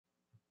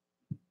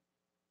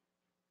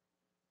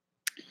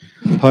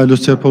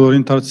Փայլուց է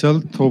բոլորին դարձյալ,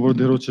 թող որ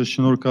Տերոջը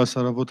շնորհք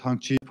ասարավոտ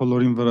հանգչի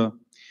բոլորին վրա,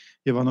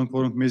 եւ անոնք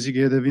որոնք մեզի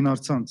գեդևին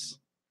արցանց։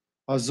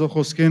 Ազո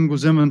խոսքեն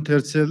գուզեմ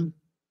ընթերցել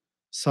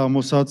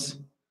Սամոսած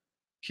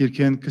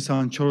Քիրքեն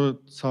 24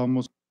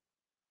 Սամոս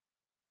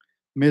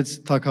մեծ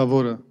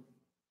թագավորը։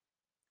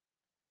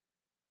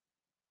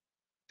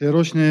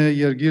 Տերոջն է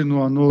երգիրն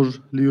ու անոր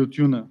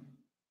լիությունը,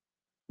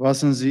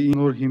 վասնզի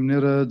ինոր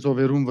հիմները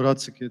ծովերուն վրա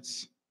ցկեց,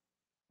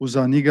 ու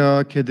զանիգա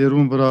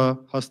քեդերուն վրա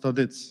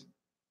հաստատեց։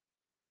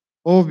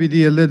 Ով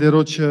պիտի ելե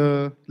Տերոջը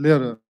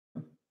լերը,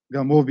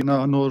 կամ ով ինա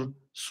անոր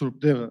սուրբ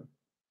տեղը,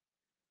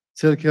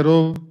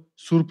 ցերկերով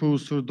սուրբը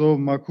ու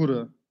սրդով մաքուրը,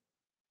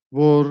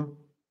 որ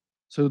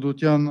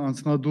սրդության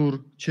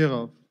անցնադուր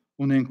չեղավ,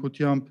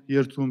 ունենքությամբ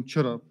երթում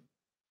չրավ։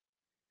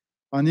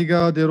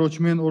 Անիգա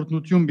Տերոջմեն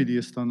օրդնություն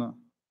պիտի ստանա,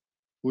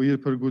 ու իր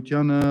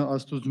փրկությանը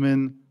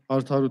աստուծմեն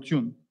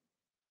արդարություն։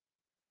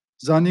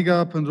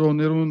 Զանիգա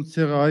փնտրողներուն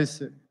ցեղը այս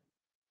է,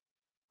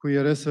 քու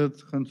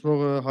երեսդ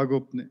խնդրողը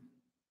Հակոբն է։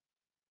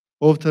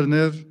 Ով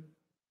թրներ,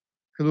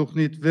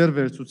 գլուխնիդ վեր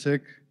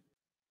վերցուցեք,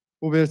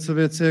 ու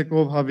վերցվեցեք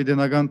ով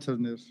հավիտենական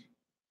թրներ,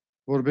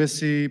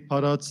 որբեսի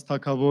փարած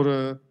թագավորը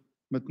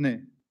մտնե։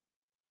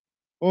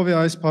 Ով է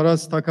այս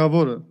փարած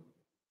թագավորը,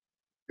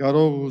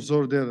 կարող ու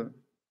զոր դերը,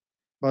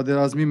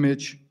 պատերազմի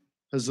մեջ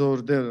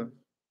հզոր դերը։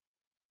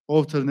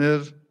 Ով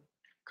թրներ,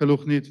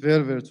 գլուխնիդ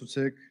վեր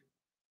վերցուցեք,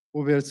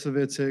 ու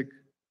վերցվեցեք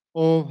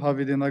ով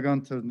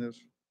հավիտենական թրներ,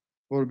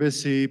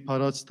 որբեսի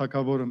փարած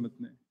թագավորը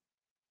մտնե։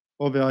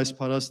 Ով է այս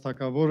փարած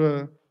թագավորը,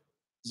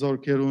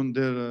 զորքերուն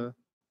դերը,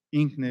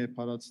 ինքն է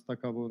փարած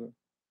թագավորը։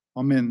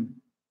 Ամեն։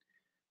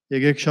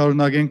 Եկեք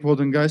շարունակենք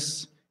ոտնգայս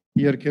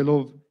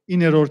երկելով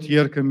 9-րդ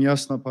երգը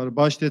միասնապար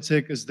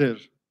բաշտեցեք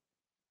ըստեր։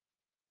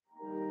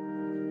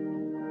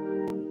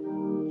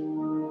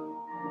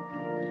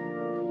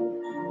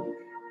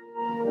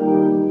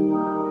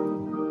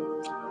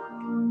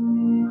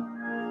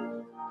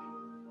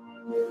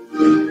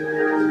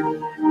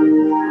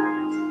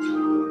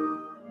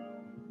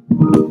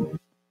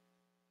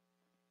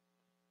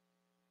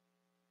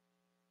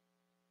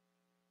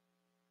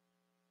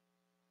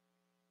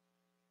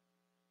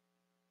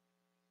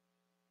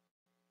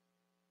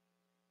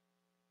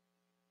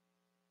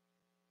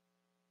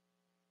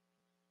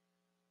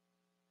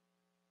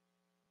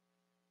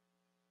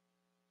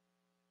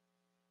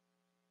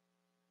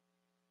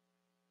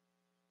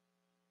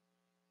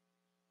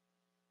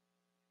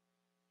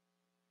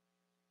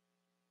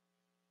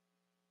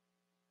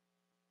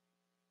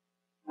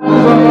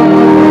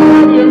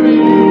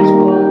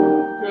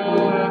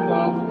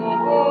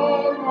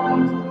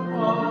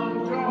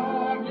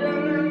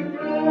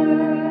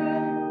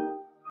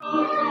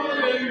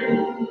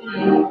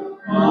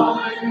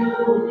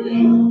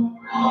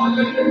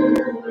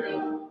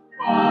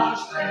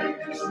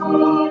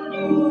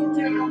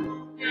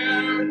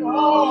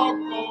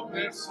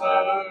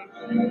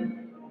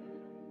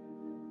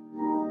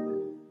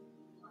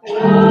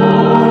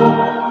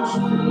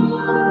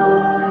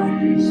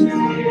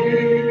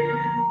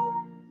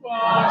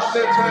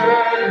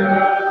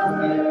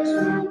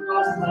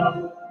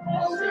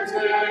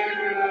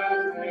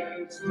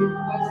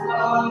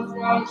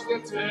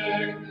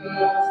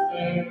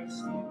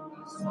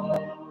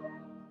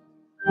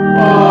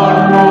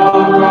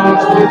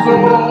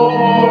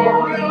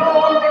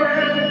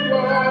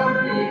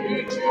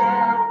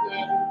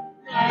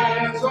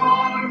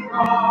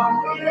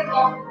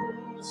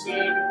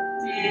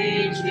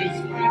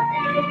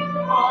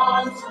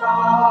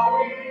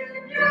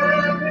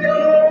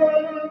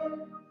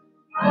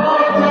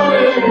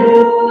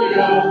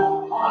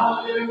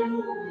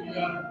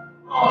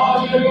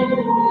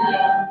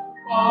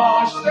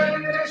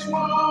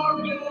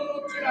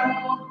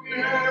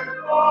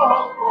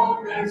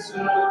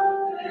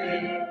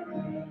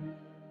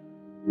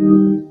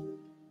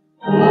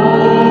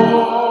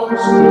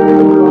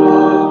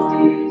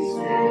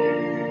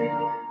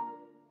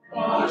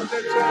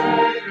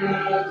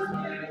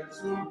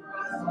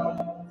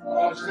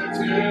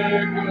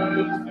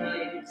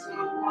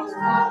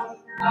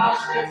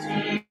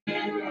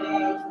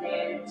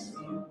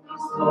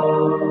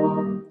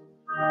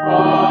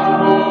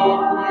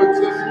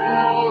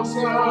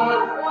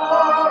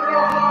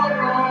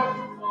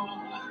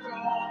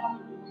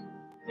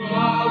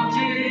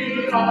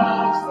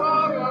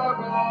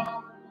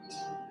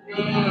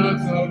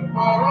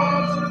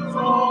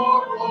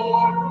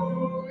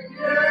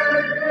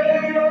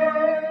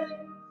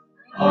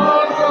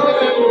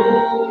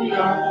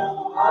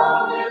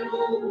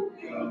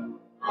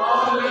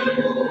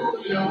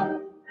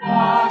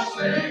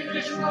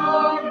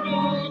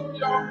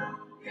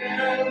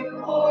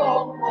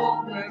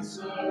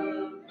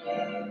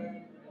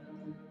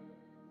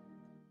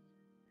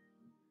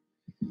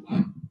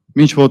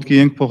 Մինչ ոտքի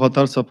ենք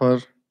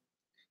փոխադարձաբար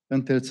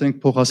ընթերցենք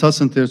փոխասած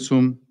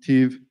ընթերցում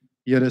թիվ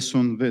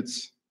 36։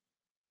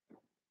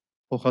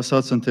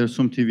 Փոխասած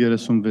ընթերցում թիվ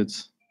 36։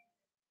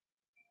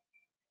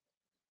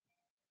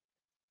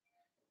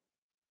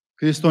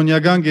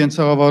 Քրիստոնեական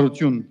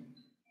գենցաղավարություն։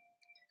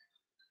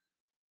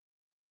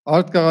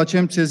 Արդ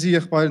կաղաչեմ ցեզի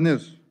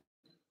եղբայրներ,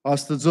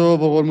 Աստծո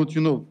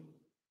ողորմությունով,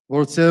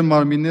 որ ծեր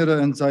մարմինները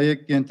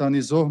ընծայեք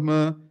կենտանի զոհմը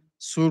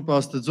Սուրբ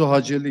Աստծո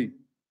հաճելի,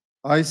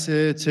 այս է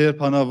ծեր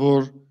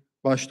փանավոր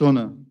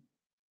պաշտոնը։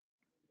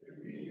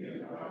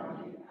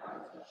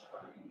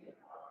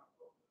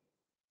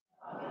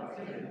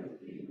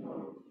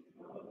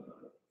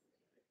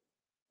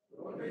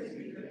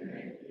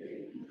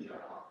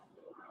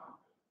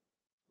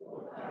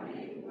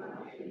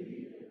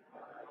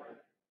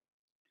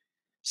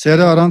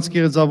 Սերը առանց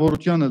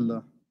գեղձավորության լա,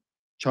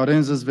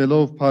 չարեն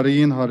զզվելով,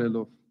 բարիին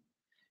հարելով,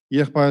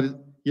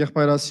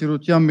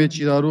 եղբայրասիրության մեջ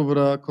իրարու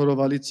վրա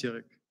կորովալից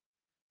եղեք,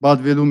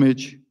 բադվելու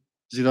մեջ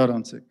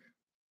զիրարանցեք։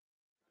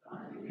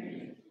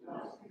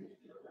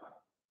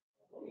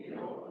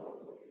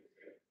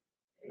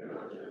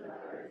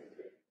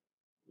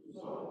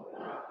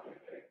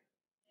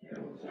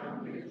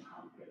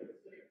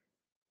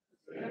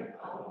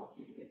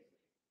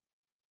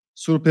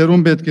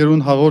 Սուրբերուն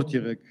պետքերուն հաղորդ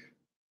եղեք,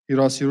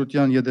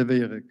 հյուրասիրության ետևե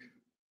եղեք։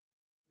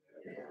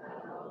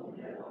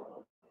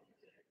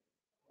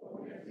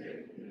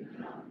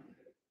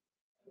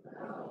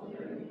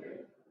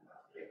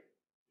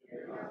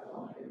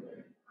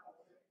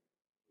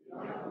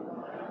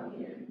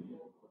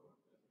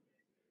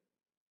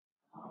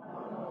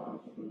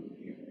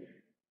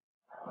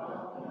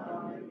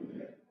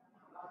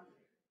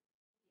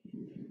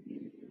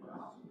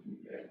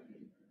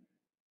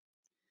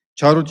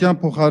 Չարության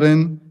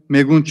փոխարեն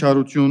մեգուն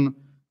չարություն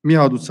մի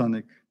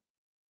հադուցանեք։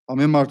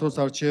 Ամեն մարդոց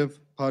արչև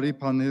բարի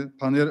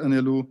բաներ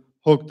ընելու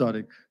հոգ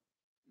տարեք։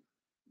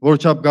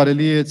 Որչափ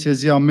կարելի է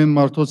ցեզի ամեն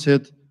մարդոց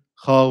հետ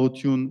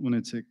խաղաղություն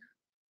ունեցեք։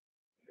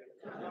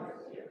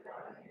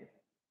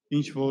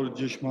 Ինչ որ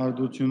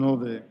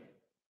ճշմարտությունով է,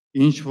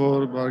 ինչ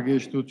որ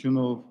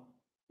բարգեշտությունով,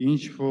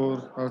 ինչ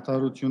որ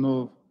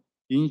արդարությունով,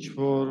 ինչ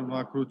որ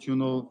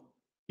մաքրությունով,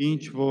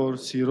 ինչ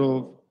որ սիրով,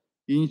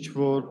 ինչ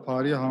որ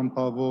բարի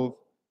համբավով,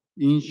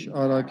 ինչ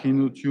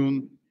առաքինություն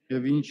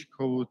եւ ինչ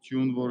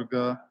քովություն որ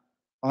գա,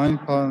 այն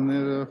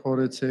բաները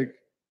խորեցեք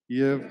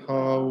եւ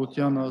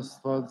խաղաղության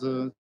Աստվածը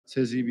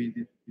ցեզի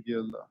պիտի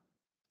լա։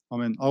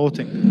 Ամեն։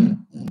 Աղոթենք։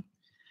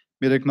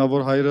 Մեր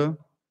եկնավոր Հայրը,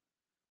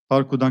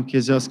 Փառք ու դանք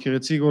քեզ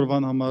ասկերեցիկ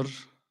օրվան համար,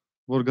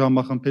 որ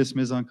գամախմբես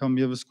մեզ անգամ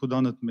եւս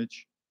քուդանդ մեջ։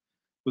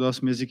 Կուդաս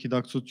մեզի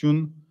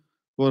գիտակցություն,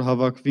 որ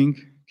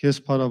հավաքվինք,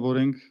 քեզ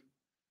փառավորենք,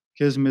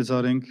 քեզ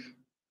մեծարենք,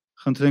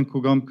 խնդրենք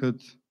քու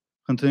գամքդ,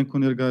 խնդրենք քու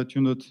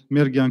ներկայությունդ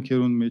մեր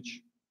կյանքերուն մեջ։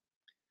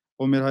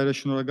 Ո մեր Հայրը,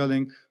 շնորհակալ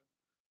ենք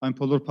այն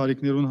բոլոր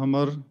բարիքներուն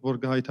համար, որ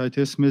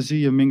գահայթայթես մեզի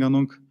եւ մենք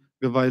անոնք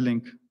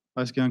գվայլենք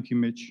այս կյանքի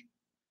մեջ։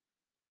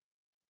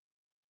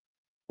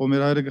 Ո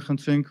մեր Հայրը,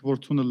 կխնդրենք,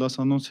 որ ցունը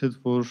լասանոնց հետ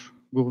որ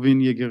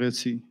գուղվին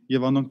եկեղեցի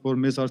եւ անոնք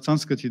որ մեզ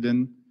արցանց կթիդեն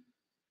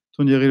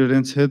ցուն եղիր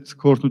իրենց հետ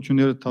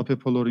կորտնությունները թափե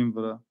բոլորին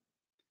վրա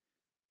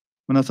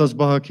մնացած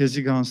բահա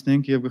քեզի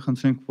գանցնենք եւ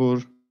կխնդրենք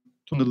որ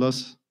ցունը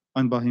լաս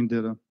այն բահին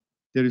դերը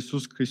Տեր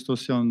Հիսուս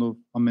Քրիստոսի անունով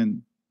ամեն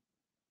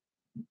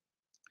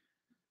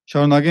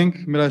Շարունակենք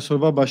մեր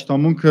այսօրվա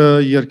պաշտամունքը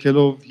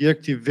երկելով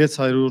երկթի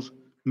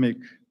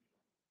 601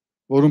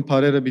 որում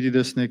բարերը պիտի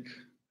տեսնեք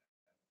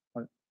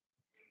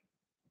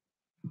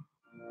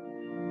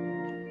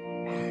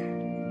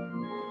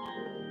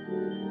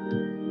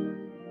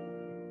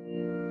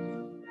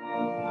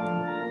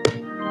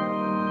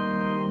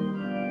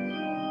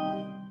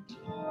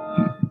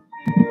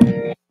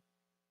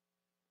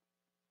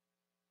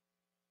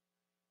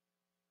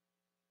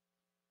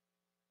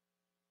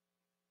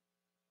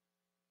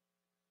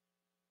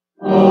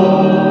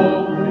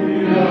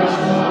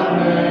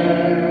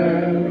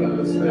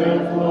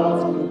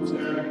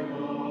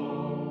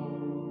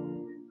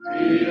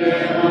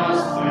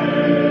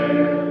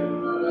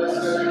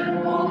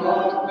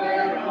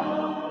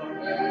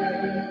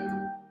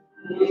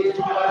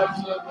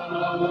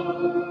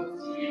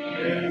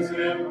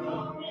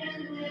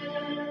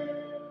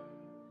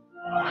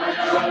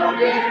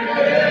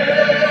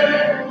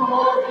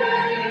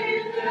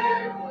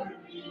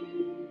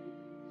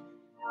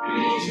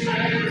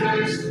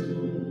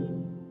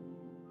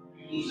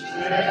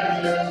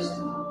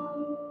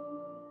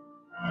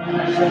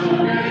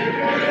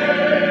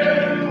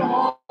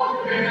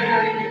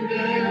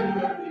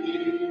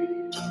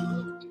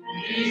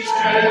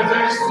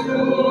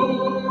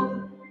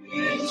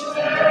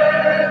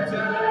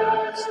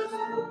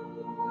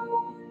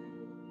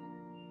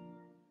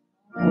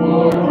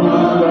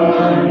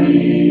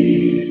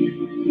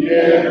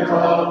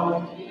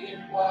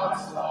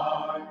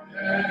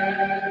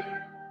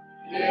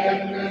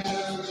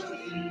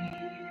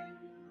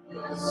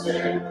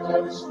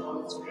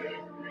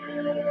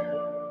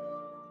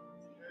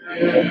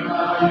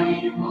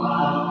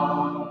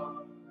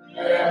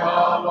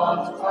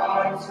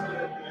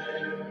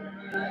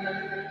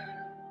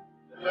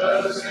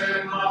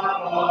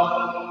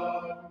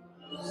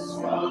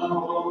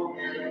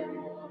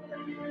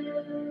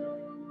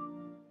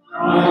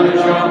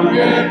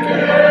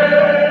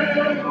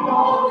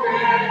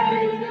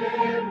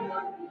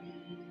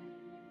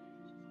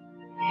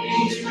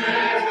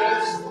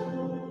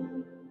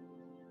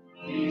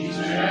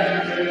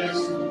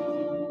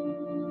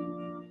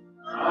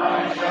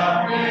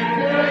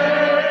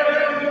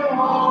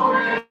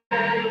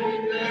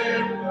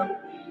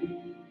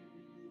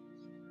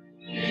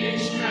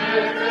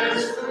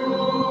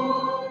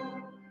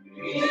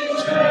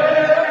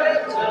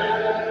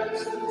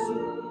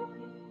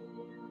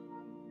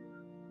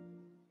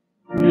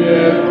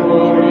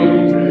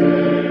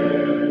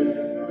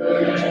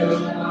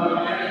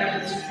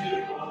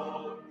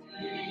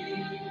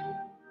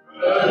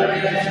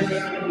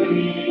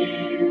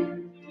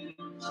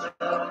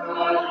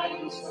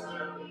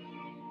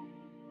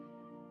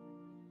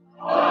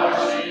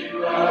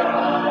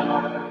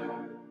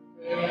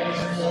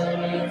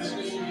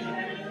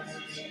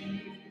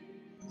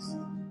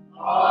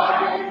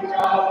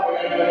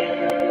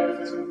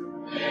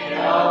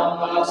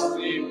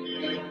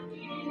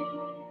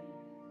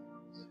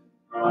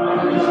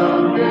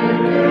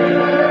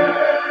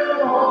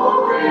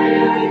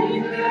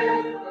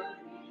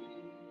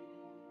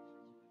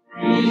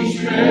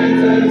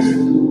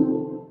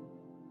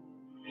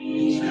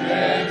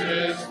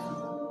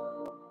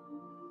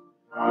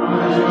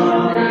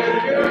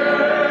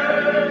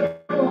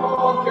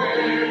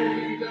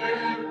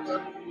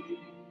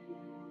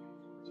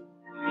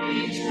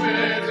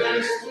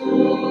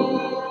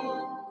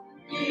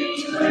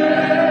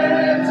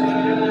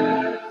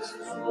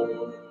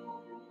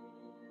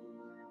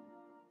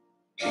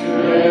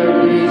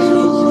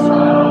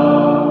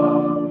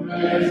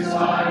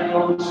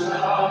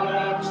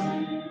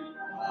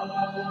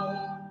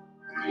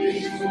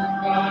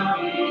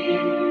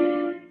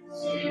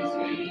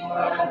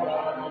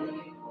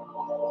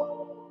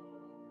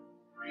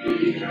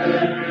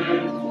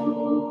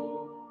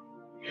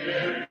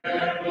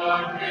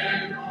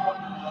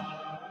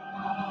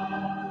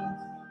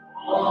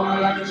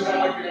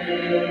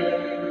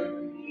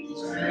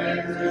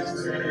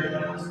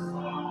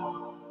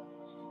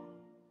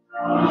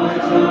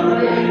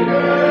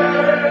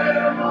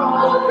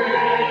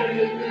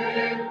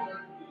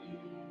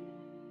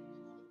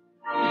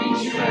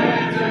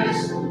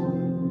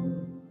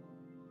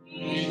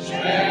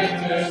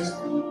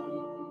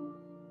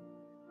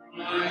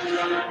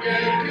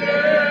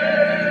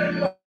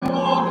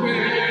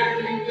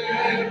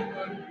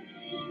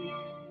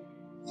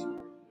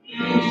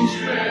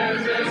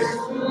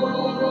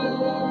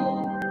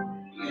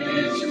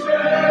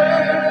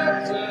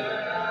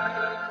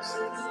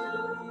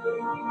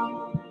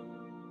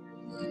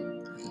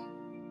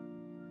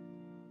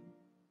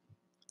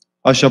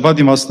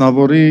Աշաբադի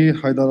մասնավորի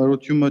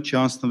հայտարարությունը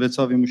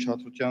չանցնվեցավ իմ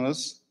ուշադրությանս,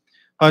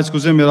 բայց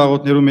կուզեմ մեր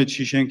աղոթներու մեջ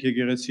հիշենք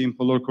եկեղեցին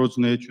բոլոր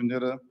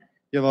գործունեությունները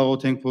եւ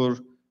աղոթենք, որ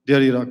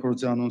դեր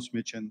իրակորձի անոնց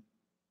մեջ են։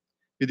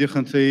 Պիտի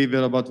խնդրեի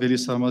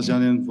վերաբատվելի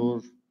Սարմազյանին,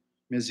 որ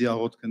մեզի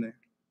աղոթ կնե։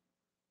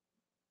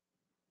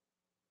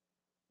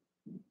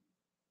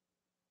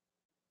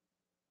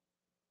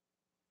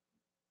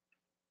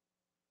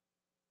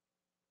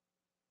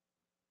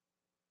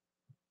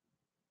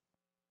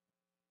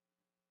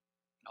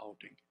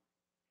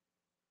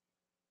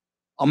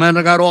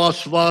 Ամենակարող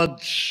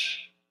Աստված,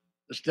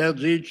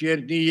 ստեղծիչ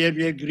երկնի եւ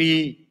երկրի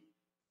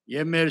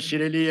եւ մեր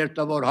սիրելի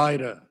երտավոր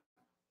Հայրը,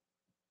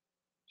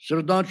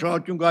 սրտան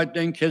շնորհակալություն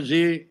գայտնենք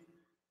քեզի,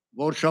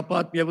 որ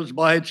շաբաթ եւս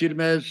զբաղեցիր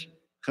մեզ,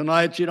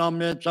 խնայեցիր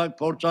ամենեցակ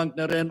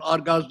փորձանքներեն,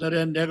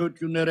 արգազներեն,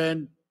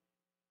 նեղություններեն,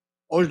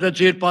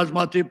 օժտեցիր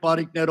բազմաթիվ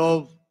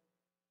բարիքներով,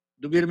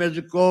 դուք մեզ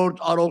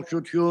կորդ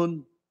առողջություն,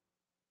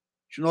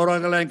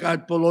 շնորհակալ ենք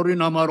այդ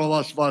բոլորին համար ով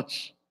Աստված,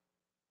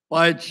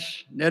 բայց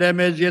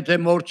ներեմեզ եթե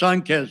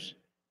մորցանք ես,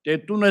 դե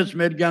տուն ես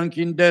մեր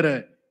կյանքին դերը,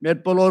 մեր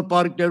բոլոր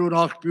բարիքներուն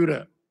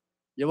աղբյուրը,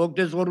 եւ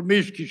օգտես որ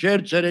միշտ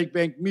քիշեր ցերեկ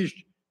մենք միշտ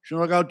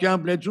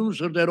շնորհակալությամբ լեցուն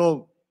սրտերով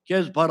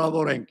քեզ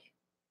փառավորենք։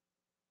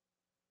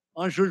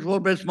 Անշուշտ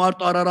որպես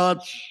մարդ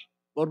արարած,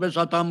 որպես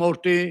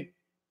ատամորտի,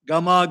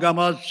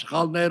 գամա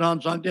սխալներ,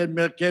 հանցանքներ,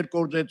 մեղքեր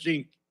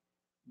գործեցինք,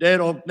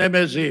 դեր օգնե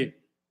մեզի,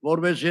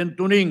 որպես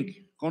ընդունենք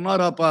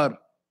խոնարհաբար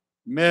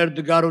մեր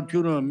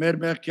դգարությունը, մեր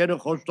մեղքերը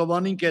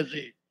խոստովանին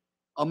քեզի,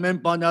 ամեն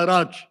բան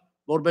առաջ,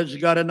 որպես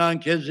գարենան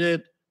քեզ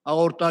հետ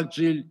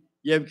հաղորդակցիլ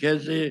եւ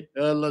քեզի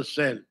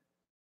լսել։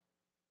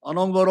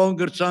 Անոնք որոնք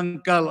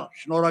գրցանկալ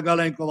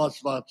շնորհակալ ենք ով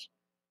Աստված,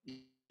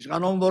 իսկ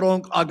անոնք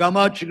որոնք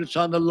ագամա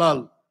չգրցան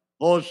լալ,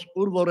 հոս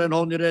ուր որեն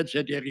հոնիրեց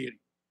հետ եղիր,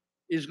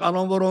 իսկ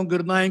անոնք որոնք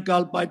գրնային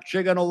կալ բայց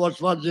չեկան ով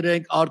Աստված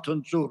իրենք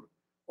արթնցուր,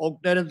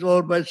 օգներենց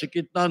որպես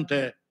գիտնան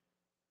թե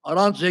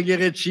առանց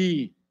եկեղեցի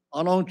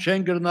անոնք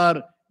չեն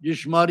գրնար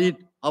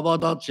ճշմարիտ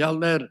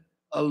հավատացյալներ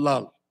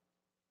լալ։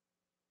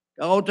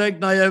 Գաղութենք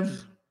նաև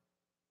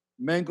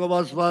մենք ով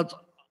Աստված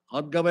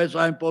հատկապես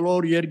այն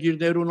բոլոր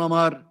երկիրներուն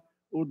համար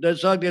ու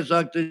տեսակ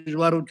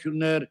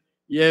դժվարություններ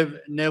եւ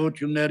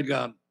նեղություններ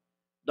կան։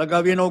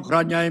 Դակավին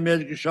Ուկրաինայի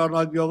մեջ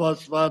կշարունակվի ով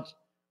Աստված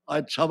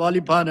այդ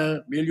ցավալի բանը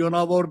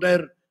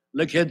միլիոնավորներ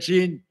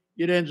լքեցին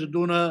իրենց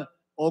դունը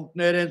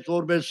օգներենց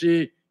որբեսի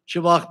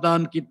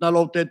չվախտան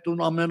գիտնալով թե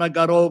տուն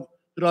ամենակարող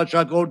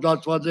դրաշակորդ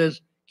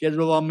Աստվածես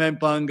քեզով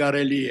ամեն բան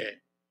կարելի է։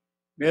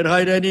 Մեր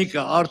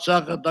հայրենիքը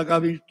Արցախը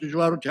դակավին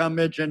դժվարության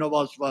մեջ են ով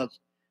Աստված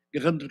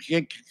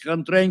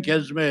կխնդրենք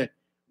քեզ մե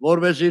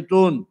որբեսի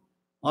տուն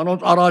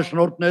անոնց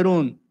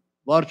առաջնորդներուն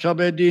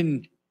վարչապետին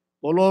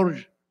բոլոր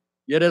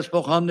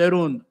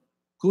երեսփոխաններուն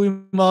քու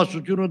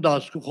իմաստությունը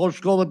դաս քու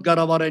խոսքովդ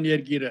կառավարեն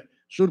երկիրը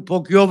սուրբ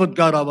հոգիովդ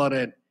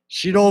կառավարեն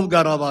սիրով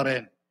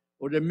կառավարեն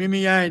որ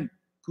միմիայն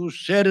քու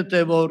սերտ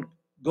է որ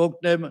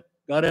գոգնեմ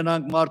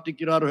գարենանք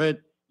մարդիկ իրար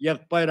հետ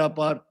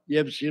եղբայրապար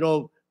եւ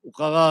սիրով ու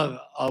խաղաղ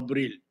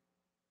ապրիլ։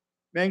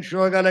 Մենք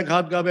շնորհակալ ենք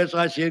հատկապես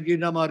այս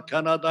երկրին համար,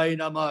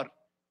 Կանադային համար,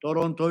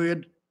 Տորոնտոյի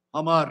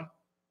համար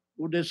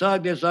ու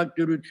դեսակ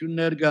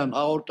դյուրություններ կան,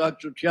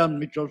 հաղորդակցության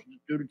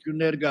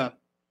միջոցներ կան։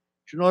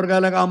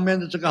 Շնորհակալ ենք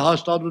ամեն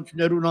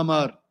հաստատություններուն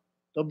համար,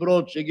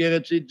 դբրոց,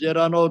 եկեղեցի,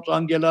 ձերանոց,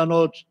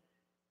 անգելանոց,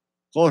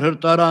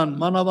 խորհրդարան,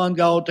 մանավանդ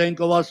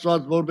գաղութենք ով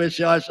Աստված,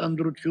 որպեսզի այս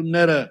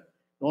ընտրությունները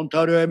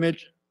Օնտարիոյի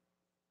մեջ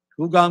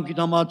հուգամքի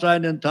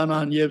համաձայն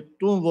ընթանան եւ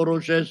տուն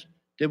որոշես,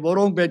 թե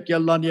որոնք պետք է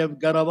լան եւ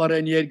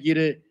կառավարեն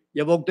երկիրը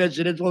եւ օգտես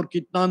իրենց որ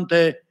գիտնան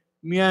թե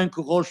միայն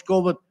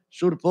խոսքով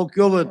Սուրբ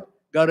Հոգով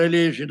կարելի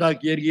է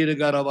շտակ երկիրը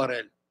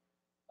կառավարել։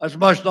 Այս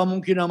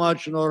պաշտամունքին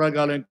համար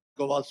շնորհակալ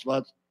ենք ով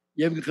Աստված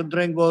եւ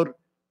կխնդրենք որ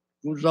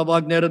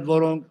գուզավակները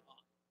որոնք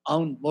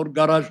որ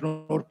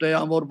գարաժնորդ է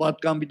որ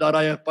պատկան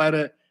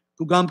բիդարայեղբայրը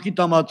կուգամքի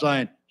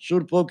համաձայն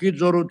Սուրբ Հոգի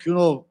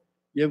զորությունով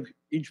եւ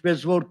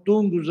ինչպես որ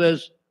տուն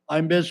գուզես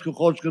այնպես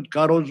խոսքդ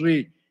կարոզվի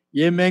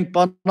եւ մենք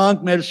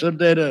բանանք մեր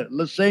սրտերը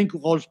լսենք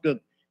խոսքդ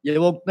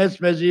եւ օգնես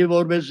մեզի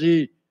որպեսզի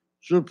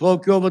Սուրբ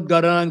Հոգով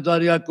դարանանք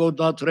դարյակով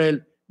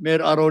դատրել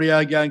մեր առօրյա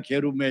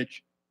կյանքերու մեջ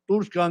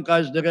դուրս կանք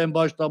այս դեղեն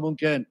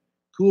պաշտամունքեն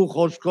քու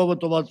խոսքով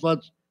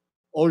տված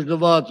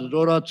օժդված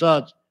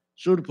զորացած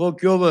Սուրբ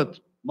Հոգով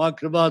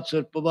մաքրված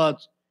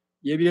սրբված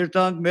եւ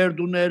երթանք մեր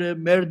դուները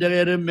մեր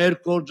դերերը մեր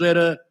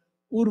գործերը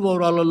ուր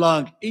որ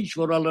ալլանք ինչ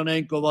որ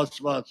ալնենք ով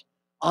Աստված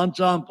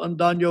անցամբ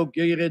ընդանյոք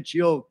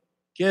եկեղեցիով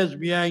քեզ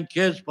միայն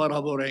քեզ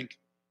բարավորենք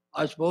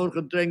այս բոլոր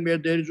խնդրենք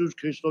մեր Տեր Հիսուս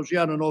Քրիստոսի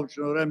անունով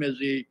շնորհե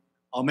մեզի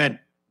ամեն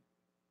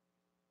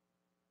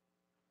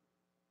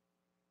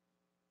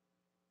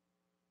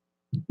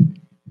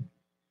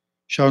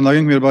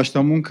Շարունակենք մեր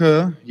պաշտամունքը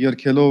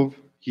երկելով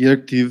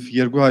երկթիվ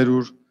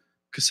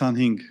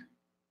 225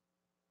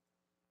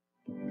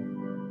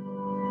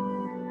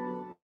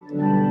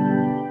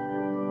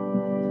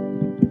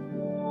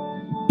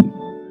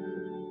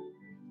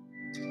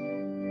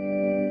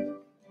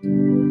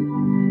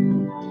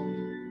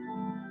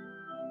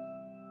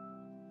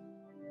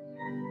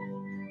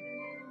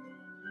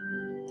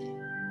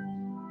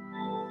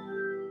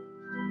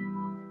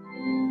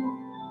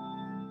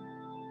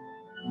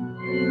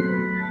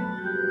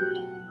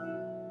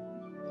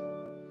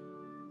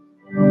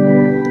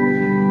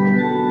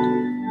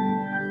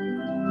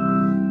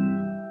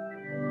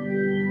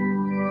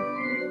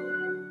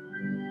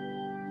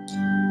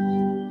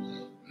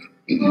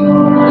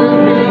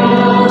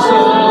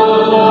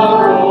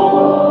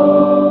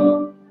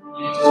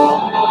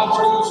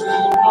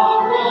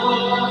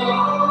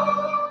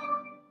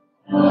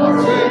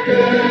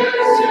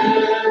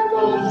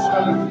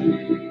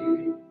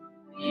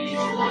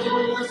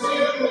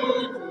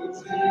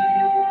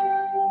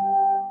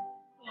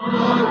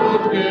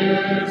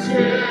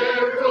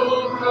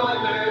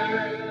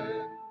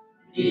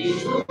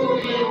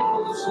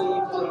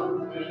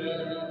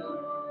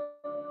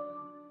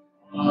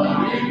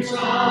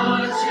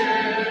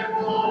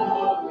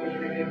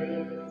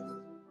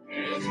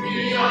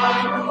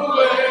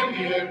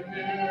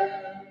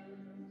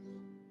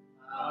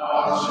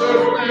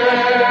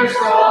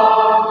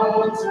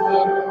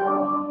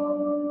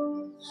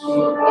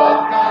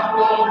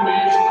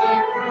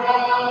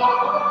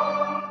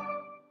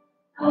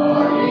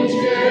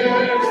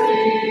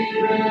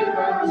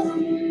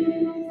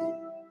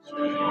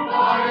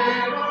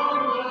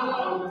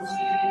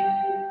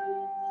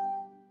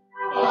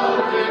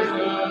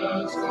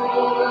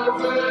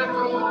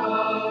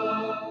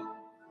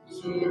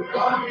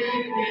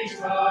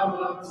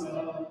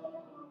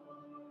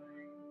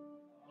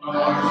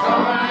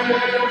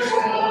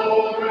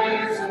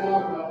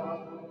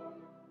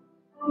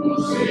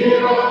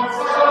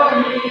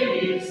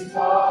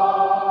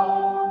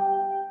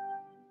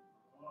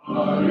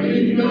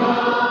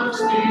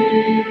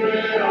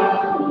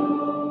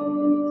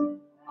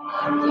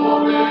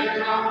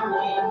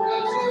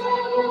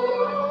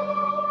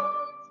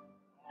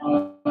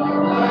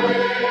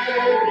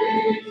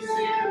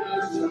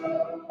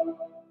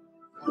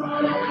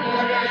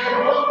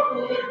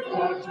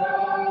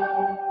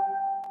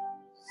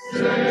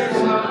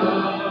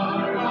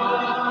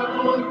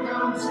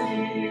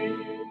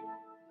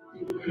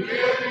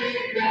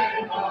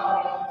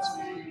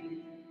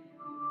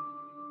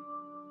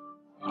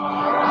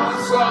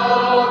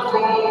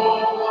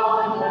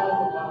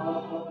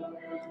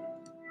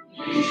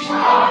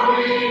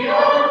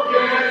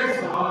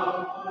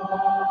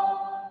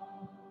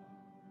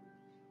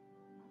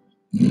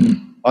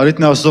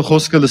 Արիթն Աստծո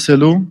խոսքը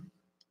լսելու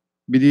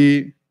պիտի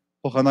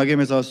փոխանակե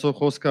մեզ Աստծո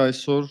խոսքը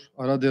այսօր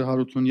Արա Դեր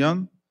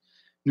Հարությունյան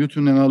նյութ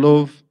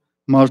ունենալով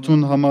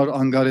մարդուն համար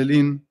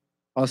անգարելին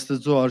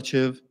Աստծո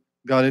արչև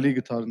գարելի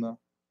գթարնա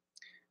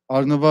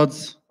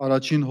Արնված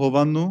առաջին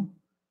Հովաննու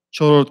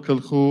 4-րդ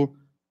գլխու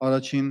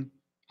առաջին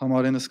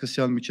համարենը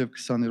սկսյալ միջև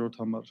 20-րդ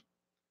համար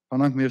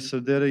Հանանք մեր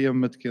սրտերը եւ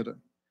մտքերը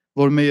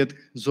որ մեր այդ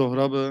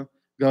զոհրաբը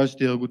գաճ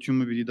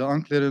դեղությունը պիտի դա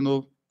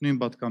անգլերենով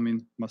նույն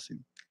պատկամին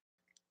մասին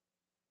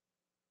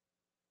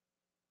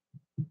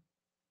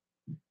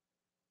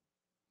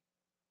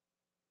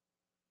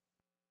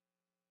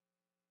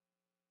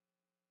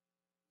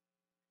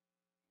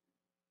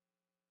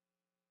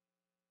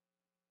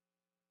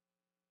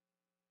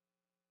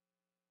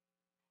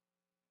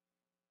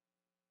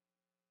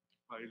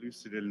Հայրի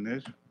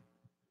սիրելներ,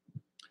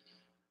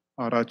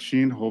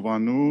 առաջին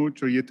Հովանու,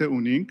 եթե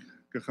ունենք,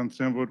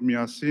 կխնդրեմ, որ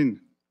միասին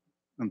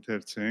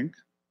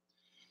ընթերցենք,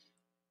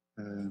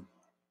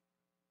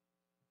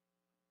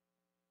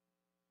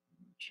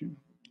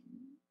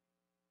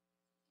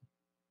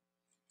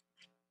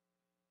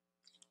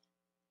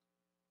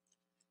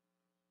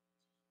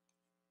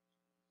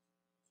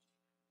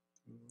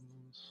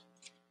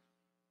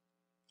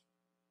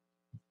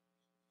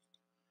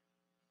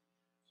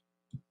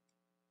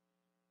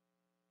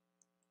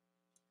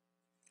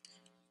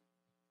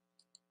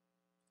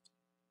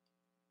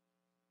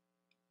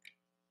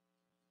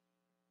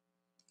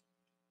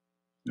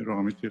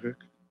 Ներողամիտ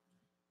եղեք,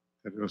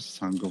 դերևս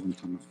ցանկով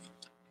ընթանամ։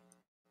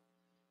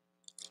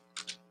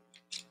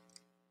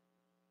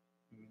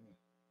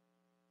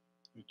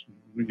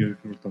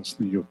 Երկրորդ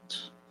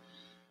 317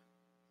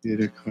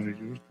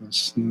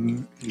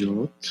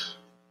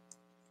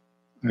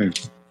 այլ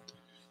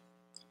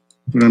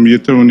ուրեմն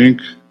եթե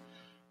ունենք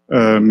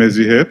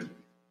մեզի հետ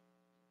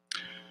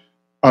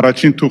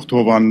առաջին թուղթ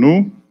Հովաննու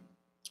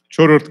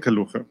 4-րդ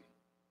գլուխը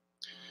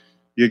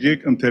եկեք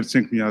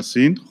ընթերցենք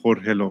միասին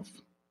խորհելով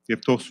եւ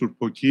թող Սուրբ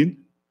Հոգին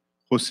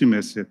խոսի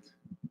մեզ հետ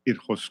իր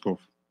խոսքով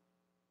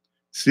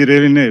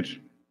սիրելիներ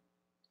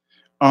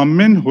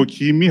ամեն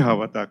հոգի մի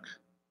հավատակ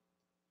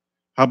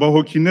Հաբա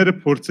հոգիները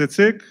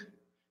փորձեցեք,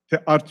 թե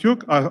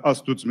արդյոք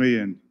աստուծմե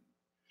են,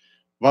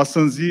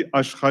 վասնզի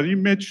աշխարհի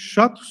մեջ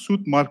շատ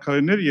սուտ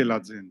մարգարեներ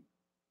ելած են։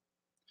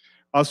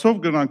 Ասով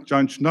գնանք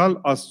ճանչնալ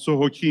Աստծո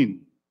հոգին։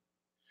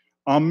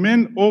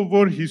 Ամեն ով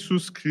որ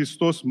Հիսուս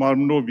Քրիստոս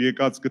մարմնով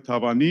եկած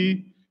գթավանի,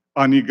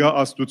 անիգա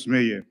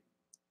աստուծմե է։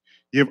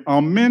 Եվ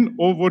ամեն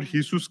ով որ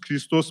Հիսուս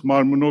Քրիստոս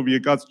մարմնով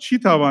եկած չի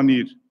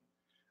թավանիր,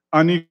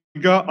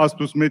 անիգա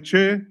աստուծմե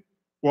չէ,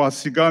 ու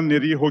ասիգա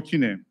ների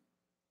հոգին է։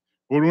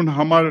 Որուն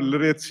համար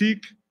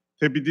լրեցիք,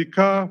 թե պիտի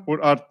կա,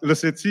 որ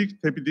լսեցիք,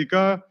 թե պիտի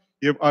կա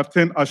եւ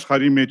արդեն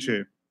աշխարհի մեջ է։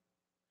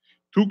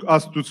 Դուք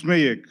աստուծմե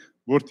եք,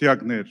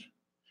 որդիակներ,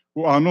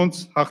 ու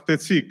անոնց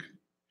հաղթեցիք,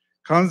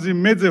 քանզի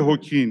մեծ է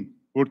հոգին,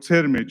 որ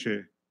ցեր մեջ է,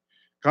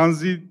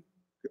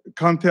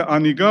 քան թե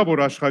անիգա,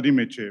 որ աշխարհի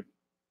մեջ է։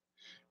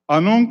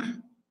 Անոնք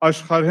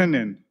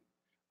աշխարհեն են,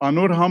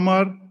 անոր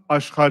համար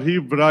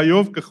աշխարհի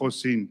վրայով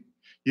կխոսին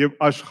եւ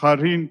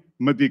աշխարհին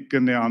մտիկ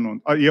կնե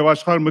անոնց, եւ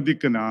աշխարհ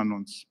մտիկ կնե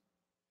անոնց։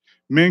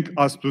 Մենք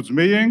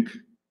աստուծմե ենք,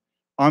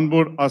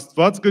 անոր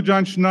Աստված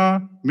կճանչնա,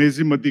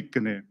 մեզի մտիկ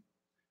կնե։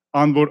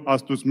 Անոր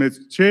աստուծմեծ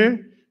չէ,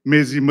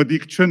 մեզի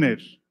մտիկ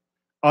չներ։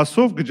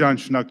 Ասով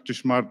կճանչնակ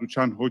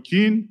ճշմարտության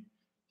հոգին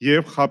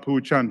եւ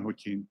խաբեության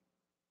հոգին։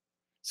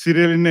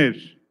 Սիրելիներ,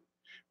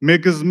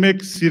 մեկս մեկ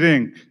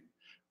սիրենք,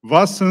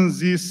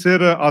 վասնզի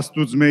սերը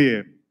աստուծմե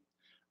է։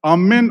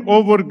 Ամեն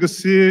ով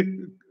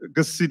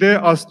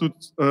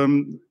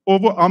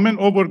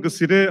որ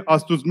գսիրե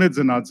աստուծմե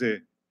ծնած է։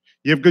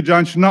 Եվ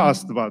կճանչնա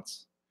Աստված,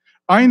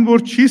 այն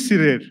որ չի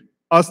սիրեր,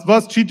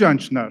 Աստված չի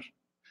ճանչնար,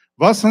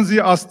 վասնզի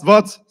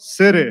Աստված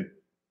սեր է,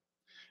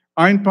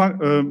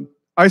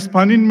 այս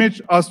բանին մեջ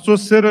Աստծո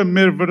սերը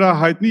մեր վրա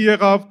հայտնի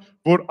եղավ,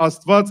 որ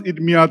Աստված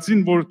իր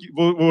միածին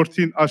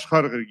որդին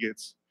աշխարհ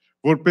ղրգեց,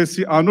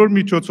 որպեսզի անոր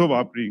միջոցով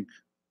ապրենք,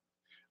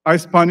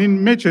 այս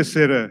բանին մեջ է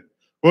սերը,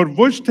 որ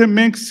ոչ թե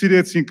մենք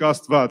սիրեցինք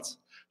Աստված,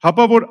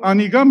 հապա որ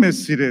անիգա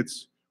մեզ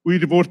սիրեց, ու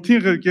իր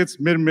որդին ղրգեց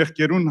մեր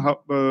մեղքերուն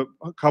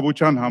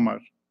քավության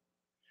համար։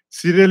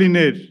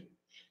 Սիրելիներ,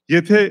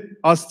 եթե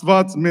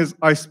Աստված մեզ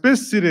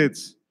այսպես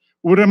սիրեց,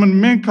 ուրեմն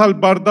մենք ալ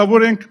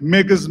բարդավոր ենք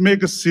մեկս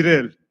մեկը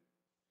սիրել։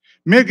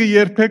 Մեկը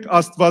երբեք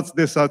Աստված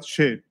տեսած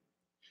չէ։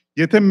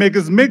 Եթե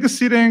մեկս մեկը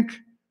սիրենք,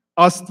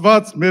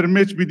 Աստված մեր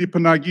մեջ պիտի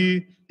բնակի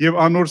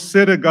եւ անոր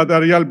սերը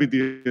գադարյալ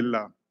պիտի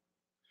լա։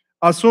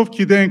 Ասով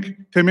գիտենք,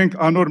 թե մենք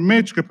անոր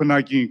մեջ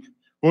կբնակենք,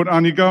 որ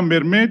անիգա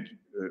մեր մեջ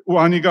ու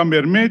անիգա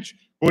մեր մեջ,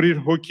 որ իր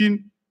հոգին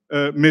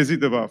մեզի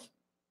տվավ։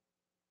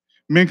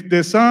 Մենք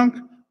տեսանք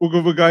ու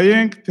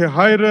կվգայենք, թե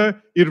հայրը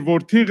իր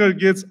որդին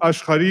ղրգեց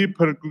աշխարհի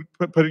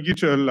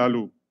փրկիչը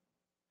ըլլալու։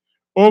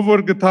 Ով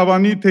որ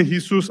գթավանի, թե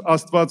Հիսուս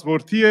Աստված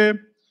որդի է,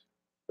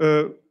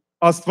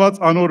 Աստված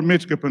անոր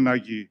մեջ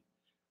կբնակի,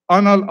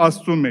 անալ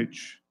Աստծո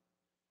մեջ։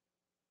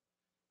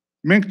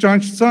 Մենք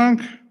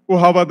ճանչցանք ու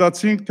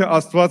հավատացինք, թե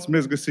Աստված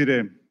մեզ կսիրե։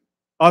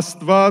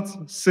 Աստված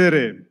սեր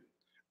է,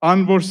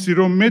 ան որ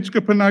սիրո մեջ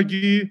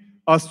կբնակի,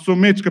 Աստծո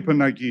մեջ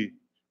կբնակի,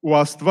 ու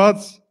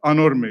Աստված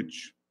անոր մեջ։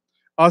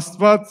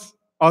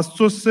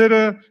 Աստծո սերը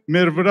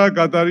մեր վրա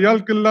գադարյալ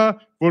կլա,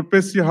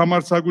 որպեսզի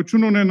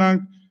համարձակություն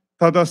ունենանք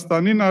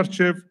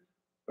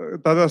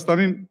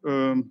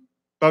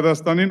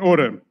Դադաստանին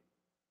օրը,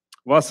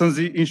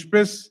 վասնզի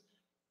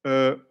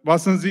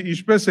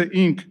ինչպես է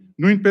ինք,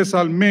 նույնպես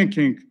ալ մենք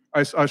ենք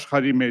այս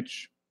աշխարհի մեջ։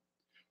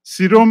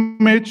 Սիրո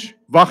մեջ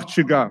վախ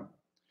չկա,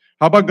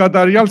 հապա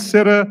գադարյալ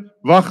սերը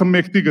վախը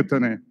մեկտի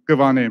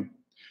կվանե,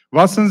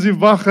 վասնզի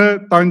վախը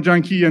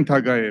տանջանքի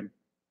ենթակա է։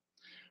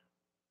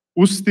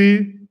 Ուստի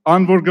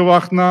ան որ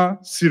գվախնա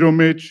սիրո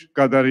մեջ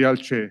գադարյալ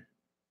չէ։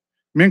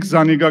 Մենք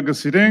զանիգա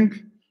կսիրենք,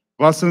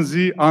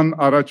 վասնզի ան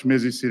առաջ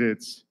մեզի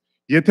սիրեց։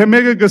 Եթե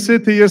մեկը գսե,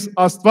 թե ես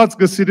Աստված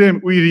կսիրեմ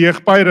ու իր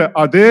եղբայրը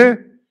ադե,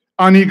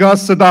 անիգա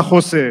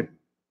սդախոս է,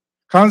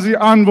 քանզի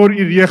ան, որ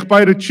իր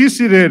եղբայրը չի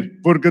սիրեր,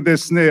 որ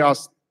կտեսնե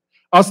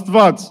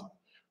Աստված,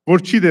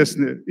 որ չի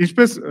տեսնե,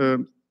 ինչպես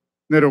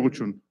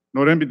ներողություն,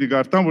 նորեն պիտի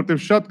գարտամ,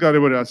 որտեղ շատ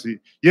կարևոր է ասի,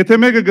 եթե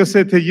մեկը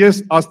գսե, թե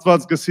ես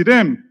Աստված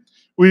կսիրեմ,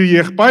 ու իր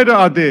եղբայրը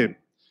ադե,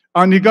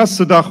 անիգա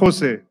սդախոս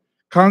է,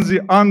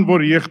 քանզի ան,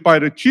 որ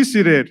եղբայրը չի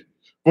սիրեր,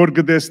 որ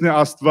կտեսնե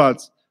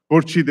Աստված,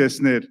 որ չի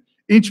տեսներ,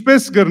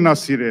 ինչպես կրնա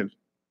սիրել։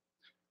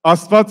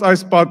 Աստված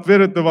այս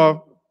պատվերը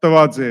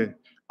տված է,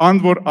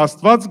 ան, որ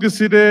Աստված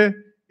կսիրե,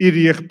 իր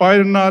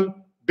եղբայրն ալ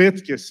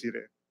պետք է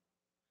սիրե։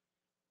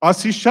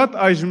 Ասի շատ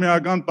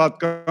այժմեական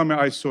պատկամ է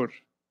այսօր։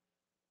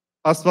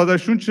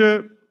 Աստվածաշունչը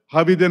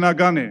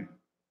հավիդենական է,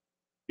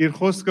 իր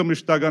խոսքը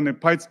մշտական է,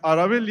 բայց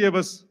առավել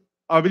ևս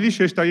ավելի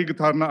շեշտակի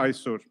կդառնա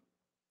այսօր։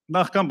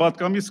 Նախքան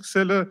պատկամի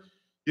սկսելը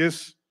ես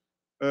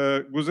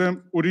գուզեմ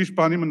ուրիշ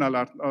բանի մնալ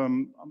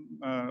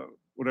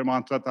ուրեմն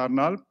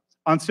անդրադառնալ։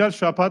 Անցյալ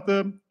շաբաթը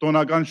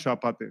տոնական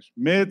շաբաթ էր,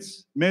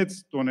 մեծ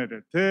տոներ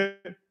էր, թե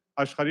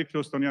աշխարհի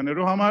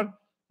քրիստոնյաներու համար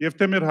եւ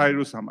թե մեր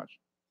հայրուս համար։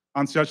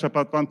 Անցյալ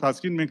շաբաթվա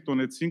ընթացքին մենք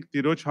տոնեցինք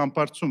Տիրոջ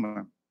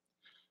համբարձումը։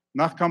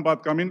 Նախքան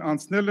պատկամին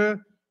անցնելը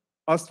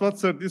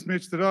Աստված սրտից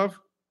մեջ դրավ,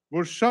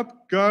 որ շատ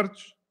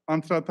կարճ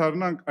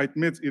անդրադառնանք այդ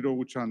մեծ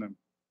իրողությանը։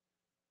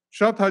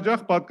 Շատ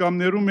հաճախ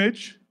պատկամներու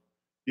մեջ,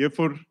 երբ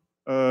որ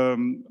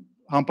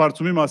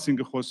համբարձումի մասին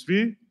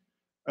կխոսվի,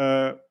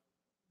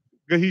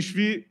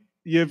 կհիշվի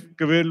եւ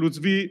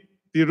կվերլուծվի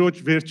Տիրոջ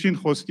վերջին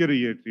խոսքերը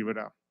երկրի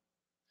վրա։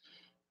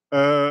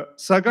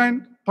 Սակայն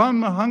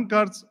բանը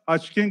հանկարծ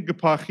աչքեն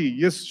կփախի,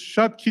 ես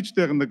շատ քիչ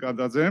տեղ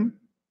նկատած եմ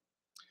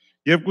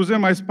եւ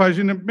կուզեմ այս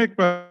բաժինը մեկ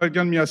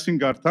բաժան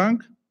միասին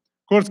գարտանք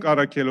Գործք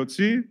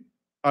Առաքելոցի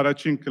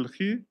առաջին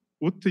գլխի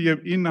 8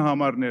 եւ 9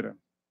 համարները։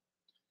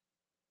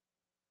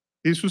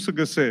 Հիսուսը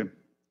գսե,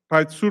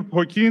 բայց Սուրբ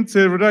Հոգին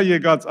ձեր վրա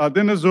եկած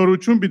ադենը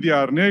զորություն պիտի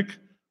առնեք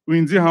ու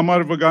ինձի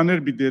համար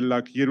վկաներ պիտի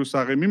լաք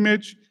Երուսաղեմի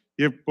մեջ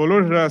եւ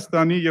բոլոր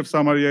Հրեաստանի եւ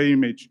Սամարիայի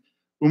մեջ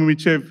ու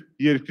միջև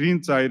երկրին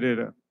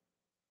ծայրերը։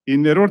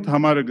 9-րդ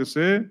համարը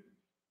գսե,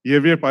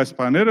 եւ երբ այս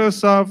բաները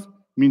ասավ,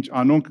 մինչ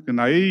անոնք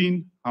գնային,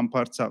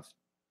 համբարձավ։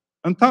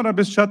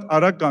 Ընդհանրապես շատ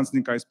արագ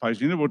կանցնենք այս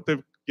բաժինը,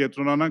 որտեղ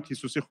կենտրոնանանք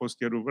Հիսուսի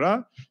խոսքերու վրա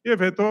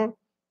եւ հետո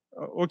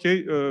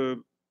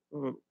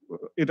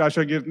իր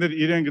աշակերտներ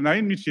իրեն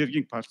գնային, մինչ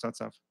երկինք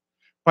բարձրացավ։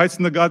 Բայց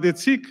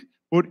նկատեցիք,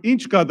 որ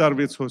ինչ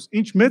կատարվեց հոս,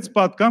 ինչ մեծ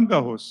պատկամ կա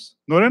հոս,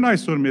 նորեն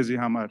այսօր մեզի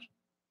համար։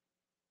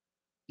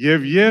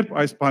 Եվ երբ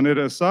այս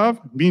բաները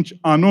ասավ, մինչ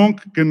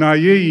անոնք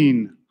գնային,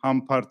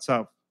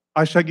 համբարձավ։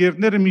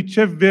 Աշակերտները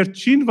մինչև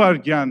վերջին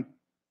վայրկյան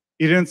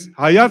իրենց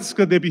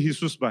հայացքը դեպի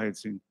Հիսուս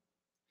պահեցին։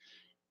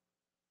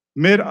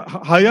 Մեր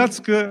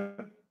հայացքը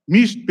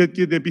միշտ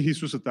պետք է դեպի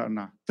Հիսուսը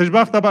դառնա։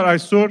 Դժբախտաբար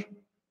այսօր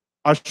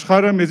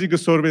աշխարհը մեզի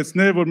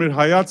կսորվեցնե, որ մեր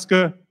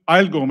հայացքը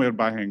այլ կողմեր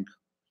պահենք։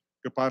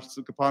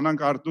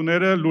 Կփանանք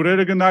արտուները,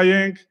 լուրերը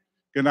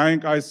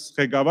գնայենք այս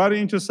ղեկավարը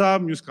ինչ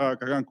ասավ, մյուս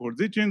քաղաքական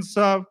գործիչ ինչ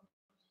ասավ,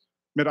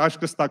 մեր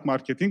աշկը ստակ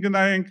մարքեթինգ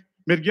գնայենք,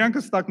 մեր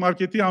կյանքը ստակ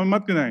մարքեթի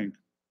համեմատ գնայենք,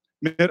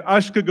 մեր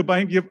աշկը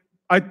կպահենք եւ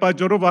այդ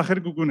պատճառով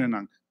ախր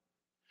կունենանք։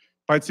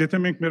 Բայց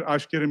եթե մենք մեր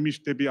աշկերը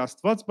միշտ դեպի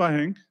Աստված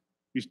պահենք,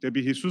 միշտ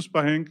դեպի Հիսուս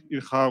պահենք,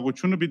 իր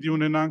խաղաղությունը պիտի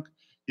ունենանք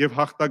եւ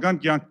հաղթական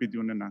կյանք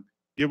պիտի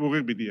ունենանք եւ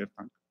ուղիղ պիտի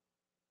երթանք։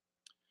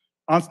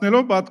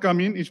 Անցնելով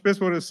պատկամին,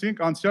 ինչպես որ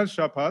ասինք, անցյալ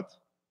շաբաթ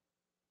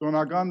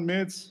տոնական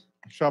մեծ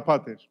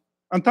շաբաթ էր։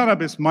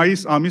 Ընդհանրապես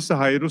մայիս ամիսը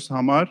հայերուս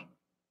համար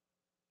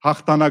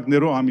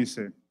հաղթանակներու ամիս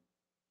է։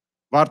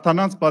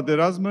 Վարդանանց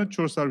պատերազմը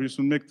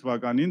 451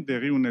 թվականին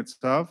տեղի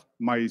ունեցավ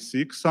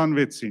մայիսի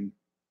 26-ին։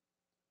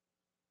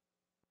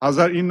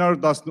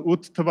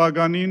 1918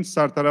 թվականին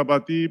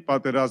Սարդարապետի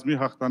պատերազմի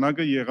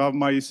հաղթանակը եղավ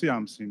մայիսի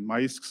ամսին,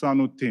 մայիս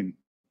 28-ին։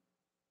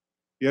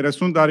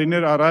 30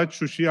 տարիներ առաջ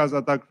Շուշի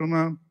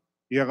ազատագրումը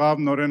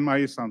եղավ նորեն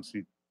մայիս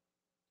ամսին,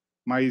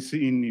 մայիսի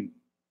 9-ին։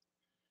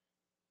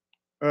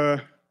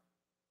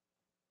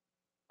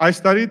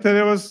 Այս տարի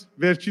թերևս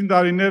վերջին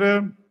տարիները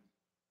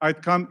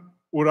այդքան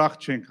ուրախ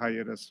չենք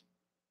հայերս,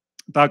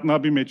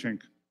 տագնապի մեջ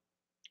ենք։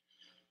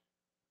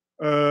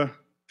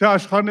 Թե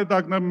աշխարհն է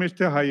տագնապի մեջ,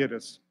 թե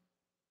հայերս։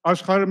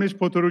 Աշխարհը մեջ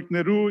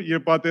փոթորիկներու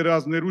եւ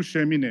պատերազմներու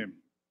շեմին է,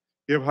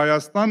 եւ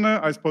Հայաստանը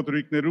այս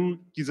փոթորիկներու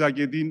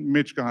գիզագետին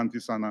մեջ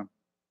կհանդիսանա։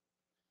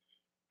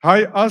 Հայ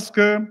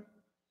ազգը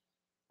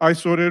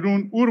այս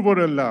օրերուն ուր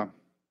որ լա,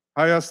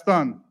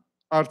 Հայաստան,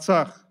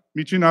 Արցախ,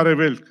 Միջին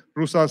Արևելք,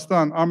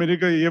 Ռուսաստան,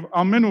 Ամերիկա եւ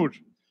ամենուր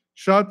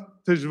շատ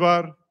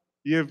դժվար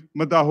եւ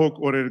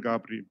մտահոգ օրեր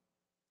կապրի։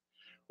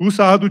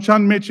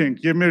 Հուսահատության մեջ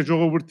ենք եւ մեր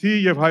ժողովրդի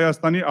եւ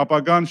Հայաստանի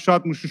ապագան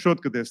շատ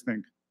մշուշոտ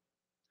կտեսնենք։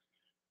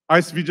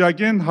 Այս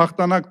վիճակեն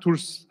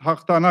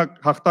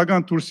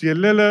հաղթական դուրս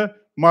ելնելը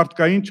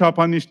մարդկային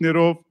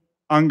չափանիշներով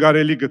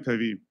անգարելի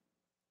կթվի։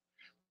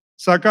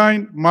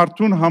 Սակայն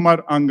մարդուն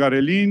համար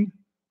անգարելին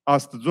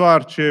Աստծո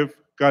առջև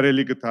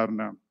կարելի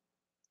կդառնա։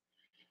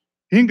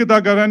 5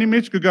 դագարանի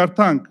մեջ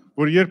կգարտանք,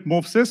 որ երբ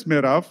Մովսես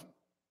մեռավ,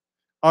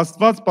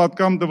 Աստված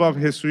պատկամ տվավ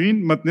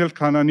Հեսուին մտնել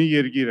Քանանի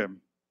երկիրը։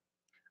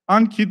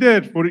 Ան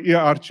գիտեր, որ իր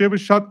առջևը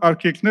շատ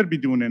արգելքներ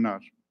պիտի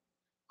ունենար։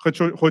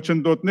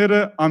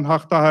 խոչընդոտները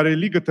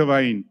անհաղթահարելի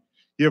գտվային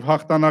եւ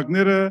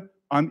հաղթանակները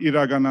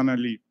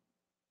անիրականանալի։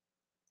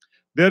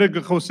 Դերը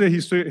գխոսե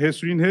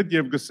Հեսուին հետ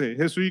եւ գսե։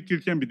 Հեսուի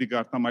քիրքեն պիտի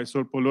գարտամ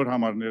այսօր բոլոր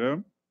համարները։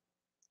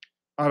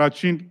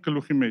 Առաջին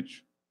գլուխի մեջ։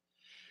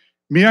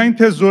 Միայն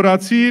թե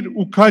զորացիր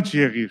ու քաջ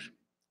եղիր,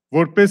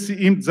 որպեսզի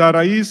իմ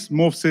ծառայիս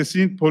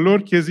Մովսեսին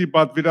բոլոր քեզի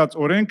պատվիրած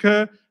օրենքը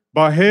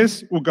բահես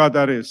ու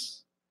գադարես։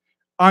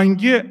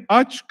 Անգե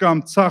աչ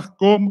կամ ցախ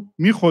կողմ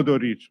մի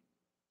խոդորիր,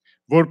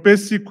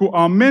 որպեսզի քու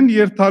ամեն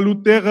երթալու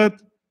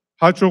տեղդ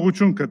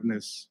հաջողություն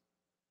գտնես։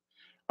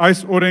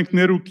 Այս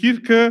օրենքներու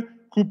քիրքը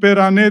քու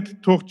պերանետ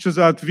թող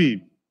չզատվի,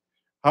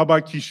 հաբա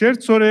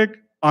քիշեր ցորեք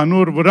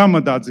անոր վրա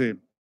մտածե,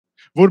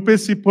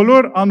 որպեսզի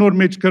բոլոր անոր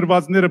մեջ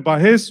գրվածները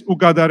բահես ու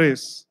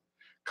գադարես,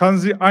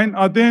 քանզի այն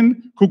ադեն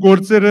քու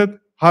գործերդ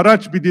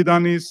հարաճ պիտի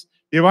դանիս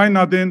եւ այն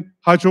ադեն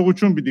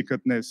հաջողություն պիտի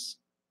գտնես։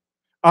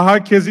 Ահա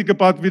քեզի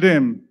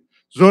կպատվիրեմ,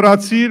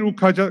 զորացիր ու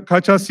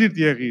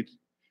քաչասիրտ եղիր,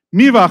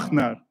 մի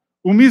վախնար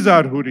ու մի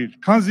զարհուրիր,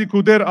 քանզի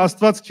քու դեր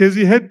Աստված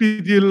քեզի հետ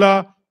պիտի լա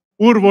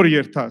ուր որ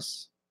երթաս։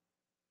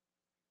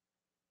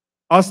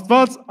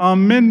 Աստված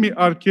ամեն մի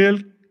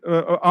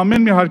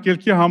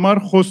հարկելքի համար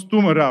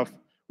խոստում ըրավ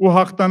ու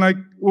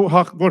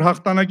որ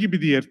հաղթանակի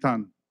պիտի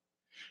երթան։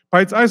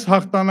 Բայց այս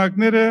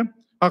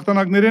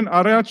հաղթանակներեն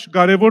առաջ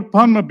կարևոր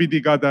բան մը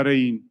պիտի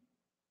կատարեին,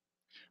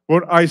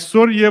 որ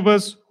այսօր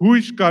եւս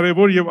հույժ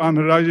կարևոր եւ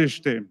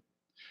անհրաժեշտ է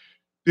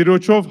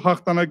Տիրոջով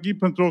հաղթանակի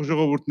փնտրող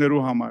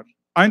ժողովուրդներու համար։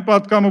 Այն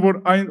պատկամը, որ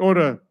այն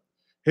օրը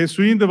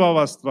Հեսուին տվավ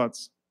Աստված,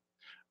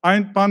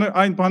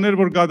 այն բաներ,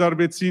 որ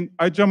կատարվեցին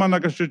այդ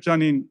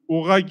ժամանակաշրջանին,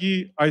 ուղղակի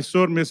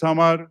այսօր մեզ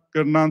համար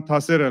կրնան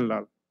թասեր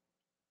ելալ։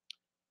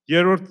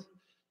 Երրորդ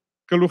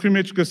գլուխի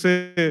մեջ կսե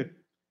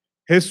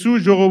Հեսու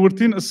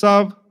ժողովրդին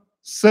ըսավ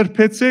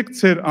սրբեցեք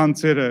ձեր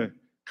անձերը,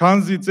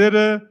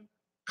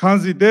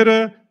 քանզի դերը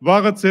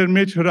վաղը ձեր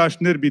մեջ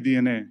հրաշներ պիտի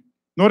ընե։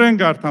 Նորեն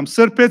կարդամ,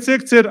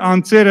 սրբեցեք ձեր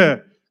անձերը,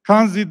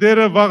 քանզի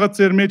դերը վաղը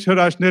ձեր մեջ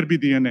հրաշներ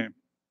պիտի ընե։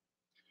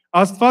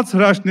 Աստված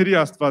հրաշների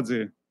Աստված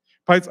է,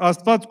 բայց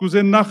Աստված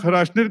կուզե նախ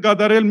հրաշներ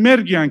կատարել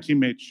մեր կյանքի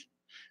մեջ,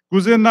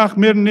 կուզե նախ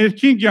մեր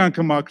ներքին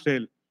կյանքը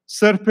մաքրել,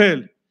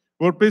 սրբել,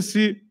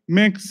 որպեսզի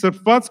մենք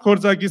սրբված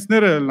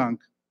գործակիցներ ելանք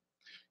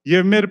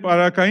եւ մեր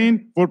բարակային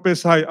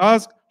որպես հայ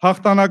ազգ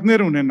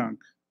հաղթանակներ ունենանք։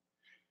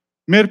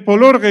 Մեր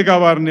բոլոր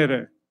ղեկավարները,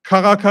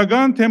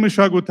 քաղաքական թե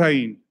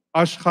մշակութային,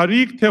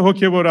 աշխարհիկ թե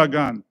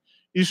հոգևորական,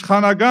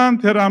 իշխանական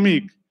թե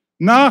ռամիկ,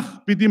 նախ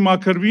պիտի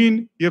մաքրվին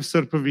եւ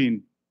սրբվին։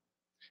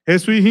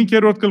 Հեսուի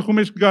 5-րդ գլխում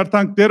մեջ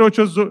կգարտանք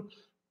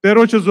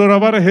Տերոջը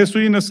զորավարը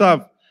Հեսուին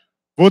ասավ.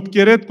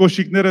 «Ոտքերդ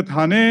կոշիկներդ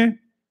հանե,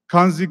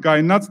 քանզի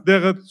գայնած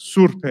դեղդ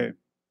սուրբ է»։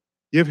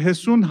 Եվ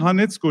Հեսուն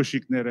հանեց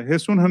կոշիկները,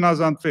 Հեսուն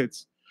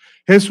հնազանդվեց։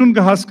 Հեսուն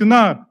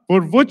կհասկնա,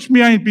 որ ոչ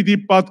միայն պիտի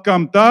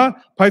պատկամ տա,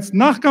 բայց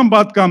նախքան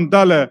պատկամ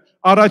տալը,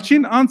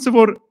 առաջին անձը,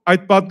 որ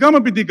այդ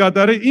պատկամը պիտի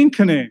կատարի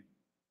ինքն է։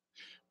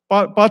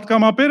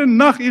 Պատկամապերը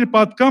նախ իր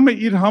պատկամը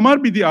իր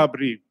համար պիտի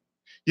ապրի։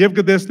 Եվ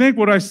կտեսնենք,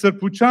 որ այս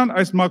սրբության,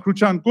 այս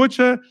մաքրության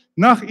կոչը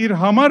նախ իր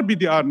համար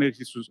պիտի առներ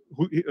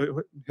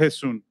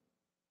Հեսուն։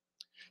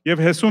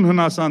 Եվ Հեսուն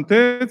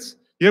հնազանդեց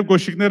եւ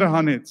կոշիկները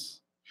հանեց։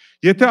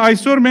 Եթե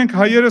այսօր մենք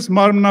հայերս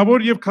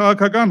մարմնավոր եւ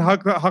քաղաքական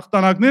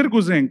հաղթանակներ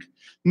կուզենք,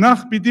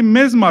 նախ պիտի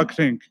մեզ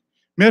մաքրենք,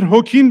 մեր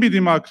հոգին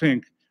պիտի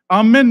մաքրենք,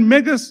 ամեն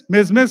մեկս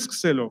մեզ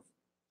սկսելով։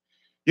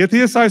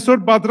 Եթե ես այսօր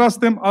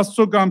պատրաստ եմ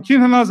Աստծո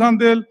կամքին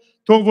հնազանդել,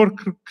 թող որ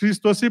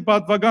Քրիստոսի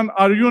պատվական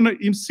արյունը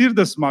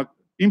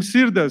իմ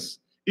սիրտս,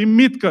 իմ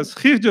միտքս,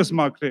 խիղճս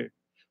մաքրե,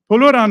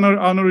 բոլոր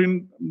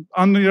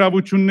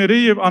անիրավությունները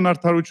եւ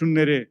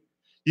անարդարությունները,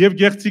 եւ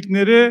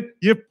գեղցիկները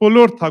եւ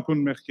բոլոր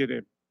թակուն մեղքերը։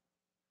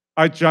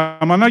 Այդ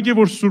ժամանակ է,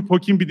 որ Սուրբ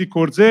Հոգին պիտի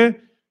կործե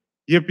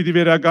եւ պիտի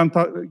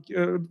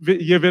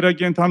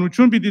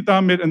վերակենդանություն պիտի տա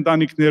մեր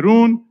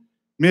ընտանիքներուն,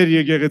 մեր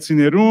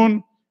եկեղեցիներուն,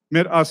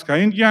 մեր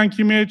ազգային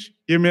կյանքի մեջ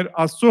եւ մեր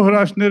Աստծո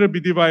հրաշքները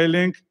պիտի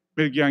վայելենք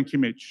մեր կյանքի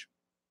մեջ։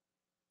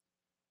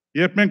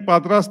 Երբ մենք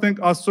պատրաստ ենք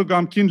Աստծո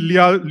կամքին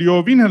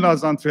լիովին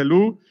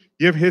հնազանդվելու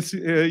եւ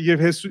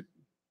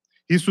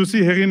Հիսուսի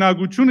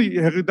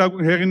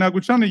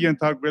հեղինակությանը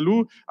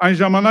ենթարկվելու, այն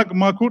ժամանակ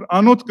մաքուր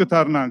անոթ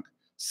կդառնանք,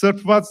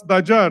 սրբված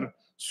դաջար,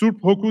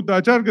 Սուրբ Հոգու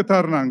դաջար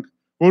կդառնանք,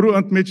 որու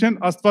ընդմեջեն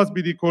Աստված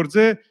պիտի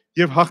կործե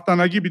եւ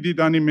հաղթանակի պիտի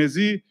դանի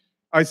մեզի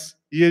այս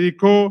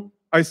Երիքո,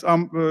 այս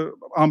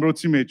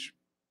ամրոցի մեջ։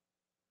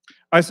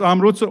 Այս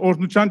ամրոցը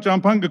օրհնության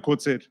ճամփան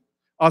կգոցեր,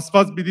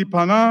 Աստված պիտի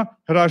փանա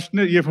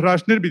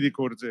հրաշներ պիտի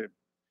կործե,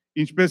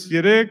 ինչպես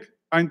երեք,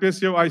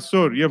 այնպես եւ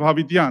այսօր եւ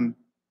հավիտյան։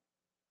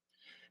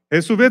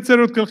 Հեսու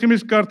 6-րդ գլխի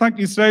մեջ կարդանք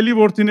Իսրայելի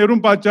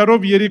որդիներուն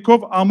պատճառով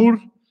Երիքով ամուր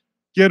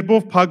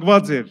կերպով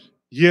փակված էր,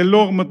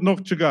 ելող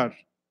մտնող չկար։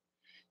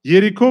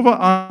 Երիքովը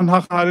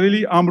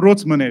անհաղթահարելի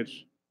ամրոց մներ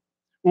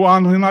ու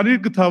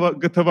անհնարին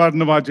գտվար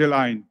նվաճել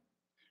այն։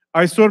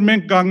 Այսօր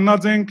մենք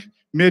կանգնած ենք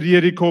մեր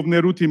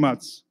Երիքովներու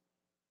դիմաց։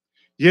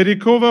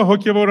 Երիքովը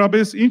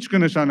հոգևորապես ինչ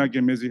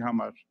կնշանակի մեզի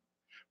համար։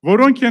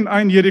 Որոնք են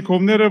այն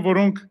Երիքովները,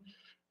 որոնք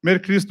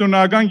մեր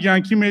քրիստոնեական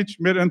կյանքի մեջ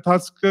մեր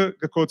ընթացքը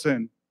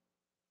կկոչեն։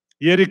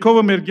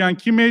 Երիքովը մեր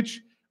կյանքի մեջ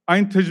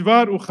այն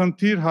դժվար ու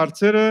խնդիր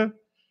հարցերը,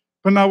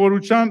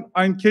 բնավորության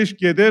այն քեշ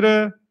գեդերը,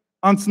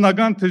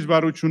 անձնական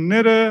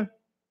դժվարությունները,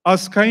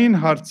 ազգային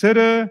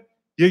հարցերը,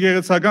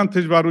 եկեղեցական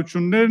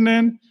դժվարություններն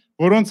են,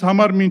 որոնց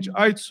համար մինչ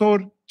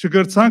այսօր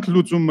չգրցանք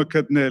լուծումը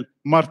գտնել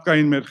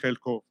մարդկային մեր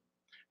խելքով։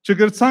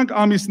 Չգրցանք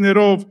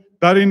ամիսներով,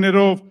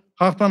 դարիներով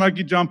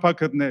հաղթանակի ճամփա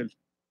գտնել։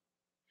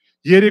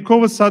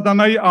 Երեքովը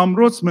սատանայի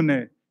ամրոց մնե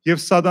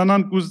եւ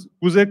սատանան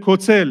կուզե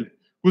կոչել,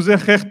 կուզե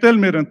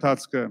խեղդել մեր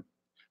ընթացքը։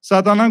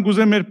 Սատանան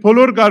կուզե մեր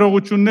բոլոր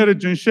կարողությունները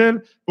ճնշել,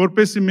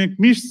 որպեսզի մենք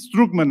միշտ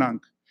ստրուկ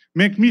մնանք,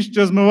 մենք միշտ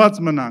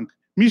ճզմված մնանք,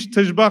 միշտ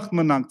թշբախտ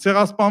մնանք,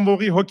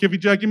 ցեղասպանվողի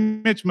հոգեվիճակի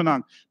մեջ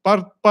մնանք,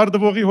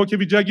 պարտվողի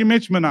հոգեվիճակի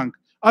մեջ մնանք։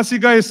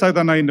 Ասիգա է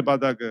սատանայի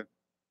նպատակը։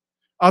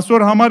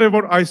 Այսօր համար է,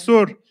 որ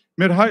այսօր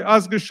մեր հայ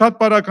ազգը շատ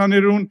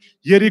բարականերուն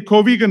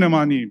Երիքովի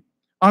կնմանի,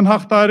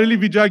 անհաղթահարելի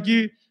վիճակի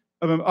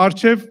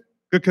արչև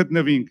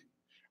կգտնվենք։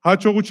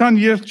 Հաջողության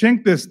ելք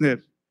չենք տեսներ,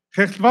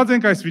 խեղդված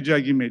ենք այս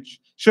վիճակի մեջ,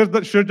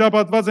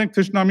 շրջապատված ենք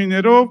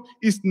թշնամիներով,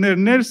 իսկ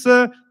ներսը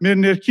մեր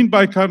ներքին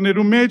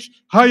պայքարներու մեջ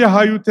հայը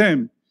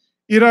հայութեմ,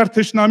 իրար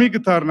թշնամի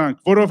կդառնանք,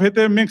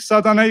 որովհետև մենք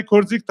սատանայի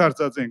գործիք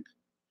դարձած ենք։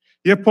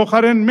 Եվ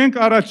փոխարեն մենք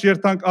առաջ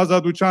երթանք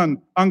ազատության,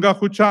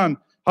 անկախության,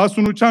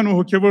 հասունության ու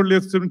հոգևոր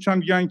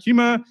լեցությունության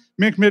կյանքիմը,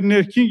 մենք մեր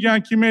ներքին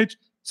կյանքի մեջ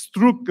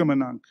ստրուկ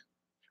կմնանք,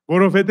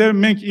 որովհետև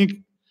մենք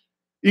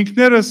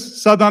ինքներս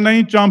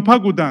սատանային ճամփա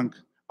կուտանք,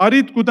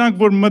 արիտ կուտանք,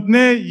 որ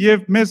մտնե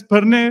եւ մեզ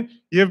բռնե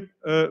եւ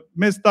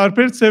մեզ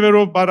տարբեր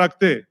ցևերով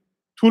բարակտե,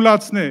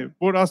 թուլացնե,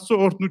 որ Աստծո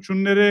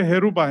օրհնությունները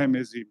հերու բահե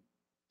մեզի։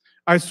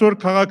 Այսօր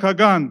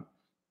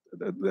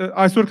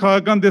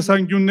քաղաքական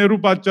տեսանկյուններու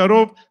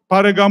պատճառով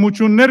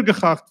բարեկամություններ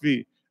կխախտվի,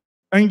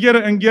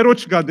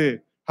 ընկերոջ գադե,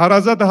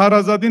 հարազատը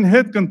հարազատին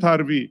հետ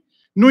կընթարվի,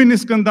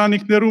 նույնիսկ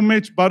ընտանիքներու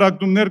մեջ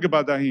բարակդումներ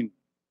կբադահին։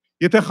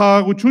 Եթե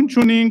խաղաղություն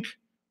չունենք,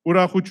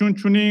 ուրախություն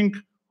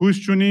չունենք, հույս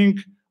չունենք,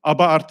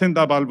 ապա արդեն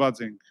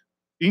դաբալված ենք։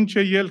 Ինչ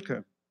է ելքը։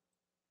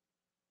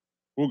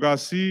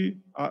 Ուգասի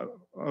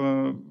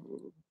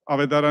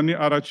ավետարանի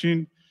առաջին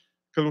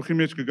գլուխի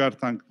մեջ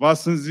կգարտանք,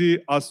 վասնզի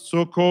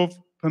Աստծոքով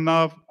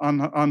փնավ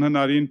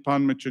անհնարին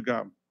բան մը չկա։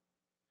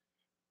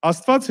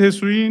 Աստված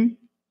Հեսուին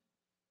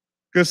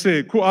կսե,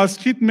 քու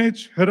ազգիդ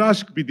մեջ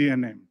հրաշք պիտի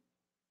ենեմ։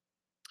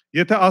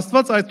 Եթե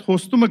Աստված այդ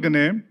խոստումը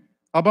գնե,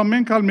 ապա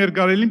մենք ալ մեր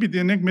գարելին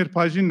պիտի ենենք մեր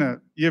բաժինը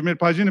եւ մեր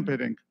բաժինը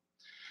բերենք։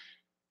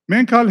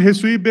 Մենք ալ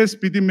Հեսուի պես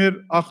պիտի մեր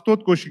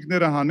աղտոտ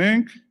կոշիկները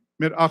հանենք,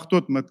 մեր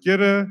աղտոտ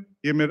մտքերը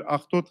եւ մեր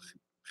աղտոտ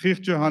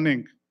խիղճը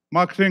հանենք,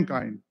 մաքրենք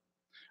այն։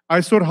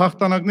 Այսօր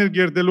հաղթանակներ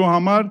կերտելու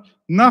համար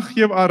նախ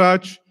եւ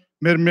առաջ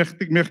մեր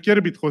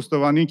մեղքերը պիտի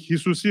խոստովանենք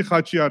Հիսուսի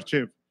խաչի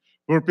առջև,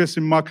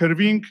 որպեսզի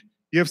մաքրվենք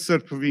եւ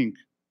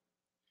սրբվենք։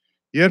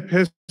 Երբ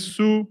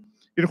Հեսու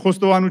իր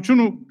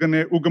խոստովանությունը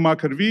գնե ու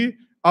կմաքրվի,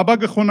 ապա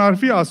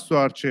կխոնարհվի Աստծո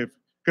առջև,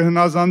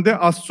 կհնազանդե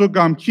Աստծո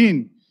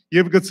կամքին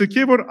եւ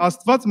գցկե, որ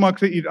Աստված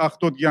մաքրե իր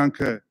աղտոտ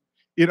կյանքը։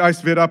 Իր այս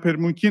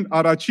վերապերմունքին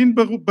առաջին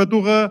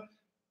բդուղը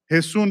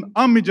Հեսուն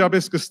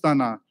անմիջապես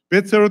կստանա։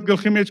 6-րդ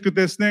գլխի մեջ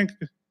կտեսնենք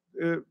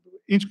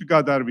ինչ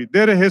կկատարվի։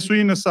 Դերը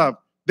Հեսուին ասավ.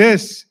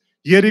 «Դես,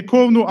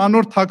 Երիքովն ու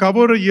անոր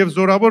թագավորը եւ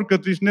զորավոր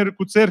կտրիչները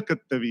քու ձեռքը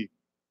կտվի»։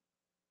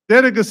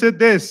 Դերը գսե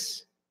դես,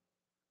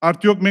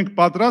 արդյոք մենք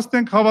պատրաստ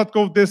ենք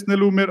հավատքով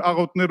տեսնելու մեր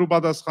աղոթներու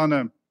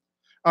պատասխանը։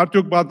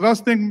 Արդյոք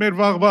պատրաստ ենք մեր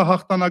վաղվա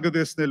հաղթանակը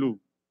տեսնելու։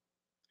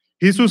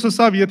 Հիսուս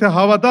ասավ, եթե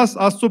հավատաս,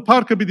 Աստծո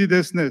փառքը պիտի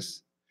տեսնես։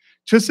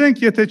 Չսենք,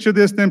 եթե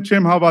չտեսնեմ,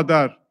 չեմ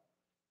հավատար։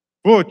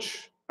 Ոչ,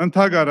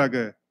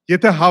 ընդհակառակը,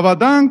 եթե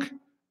հավատանք,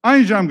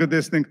 այն ժամ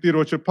կտեսնենք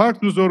Տիրոջը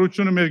փառքն ու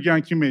զորությունը մեր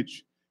կյանքի մեջ,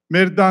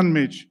 մեր տան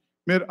մեջ,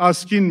 մեր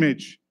ազգին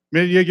մեջ,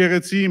 մեր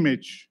եկեղեցիի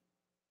մեջ։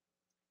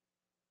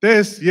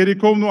 Տես,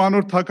 Երիքովն ու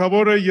անոր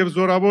թագավորը եւ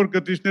զորավոր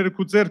կտրիչները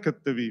քու ձեռքը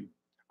տվի։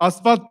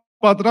 Աստված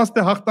պատրաստ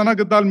է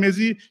հաղթանակը տալ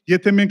մեզի,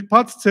 եթե մենք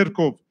բաց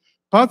ցերկով,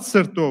 բաց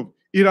սրտով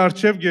իր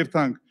առջև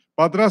գերտանք,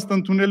 պատրաստ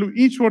ընդունելու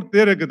ինչ որ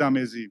Տերը կտա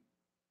մեզի։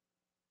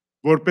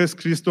 Որպես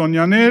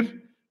քրիստոնյաներ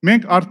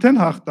մենք արդեն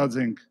հաղթած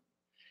ենք։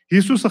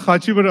 Հիսուսը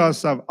խաչի վրա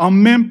ասավ,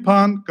 ամեն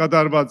բան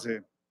կատարված է։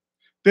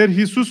 Տեր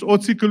Հիսուս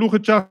օծի գլուխը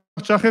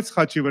ճախճախեց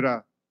խաչի վրա։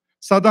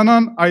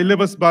 Սատանան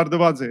այլևս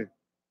բարդված է։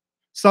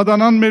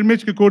 Սատանան մեր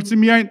մեջ կգործի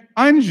միայն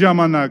այն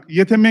ժամանակ,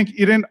 եթե մենք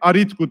իրեն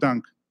արիտ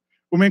կուտանք,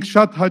 ու մենք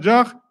շատ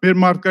հաճախ մեր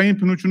մարդկային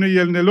բնությունը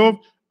ելնելով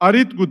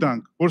արիտ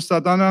կուտանք, որ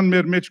սատանան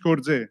մեր մեջ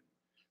գործե։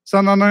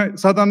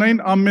 Սատանային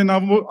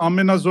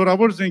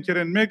ամենազորավոր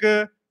զենքերեն մեկը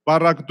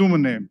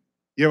բարակդումն է։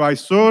 Եվ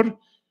այսօր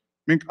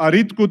մենք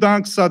արիտ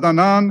կուտանք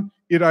սատանան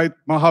իր այդ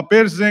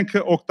մահապեր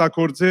զենքը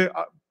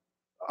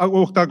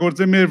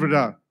օգտագործե մեր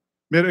վրա,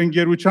 մեր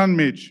ընկերության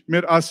մեջ,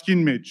 մեր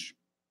ազգին մեջ։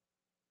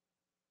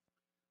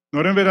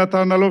 Նորեն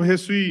վերադառնալով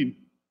Հեսուին,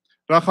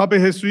 Ռախաբը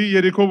Հեսուի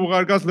Երիքով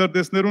ուղարկած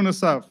լրտեսներուն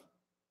ասավ,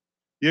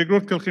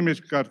 երկրորդ գլխի մեջ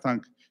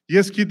կկարդանք,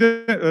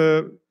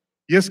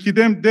 ես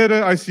գիտեմ Տերը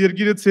այս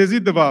երկիրը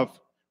ցեզի տվավ,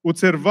 ու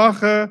ձեր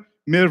վախը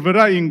մեր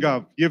վրա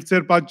ինգավ, եւ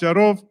ձեր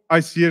պատճառով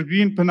այս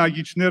երկրին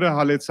բնակիչները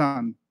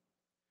հալեցան։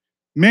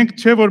 Մենք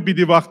չէ որ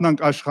պիտի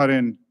վախնանք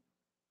աշխարհեն,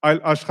 այլ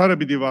աշխարհը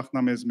պիտի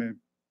վախնա մեզ մե։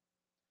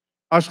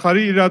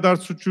 աշխարհի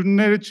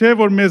իրադարձությունները չէ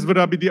որ մեզ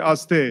վրա պիտի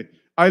աստե,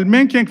 այլ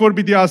մենք ենք որ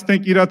պիտի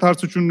աստենք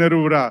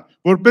իրադարձություններու վրա,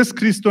 որպես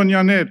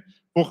քրիստոնյաներ,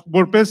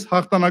 որպես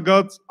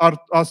հաղթանակած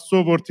Աստծո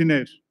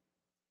որդիներ։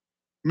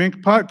 Մենք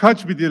քաչ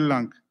պիտի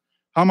լանք,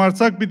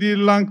 համարցակ պիտի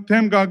լանք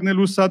թեմ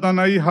գագնելու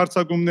սատանայի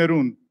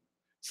հարցակումներուն։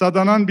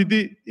 Սատանան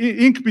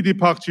ինք պիտի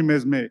փախչի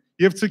մեզ մե,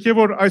 եւ ցկե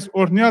որ այս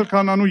օրնյալ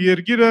կանանու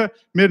երգիրը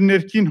մեր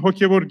ներքին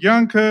հոգեվոր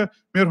կյանքը,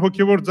 մեր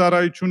հոգեվոր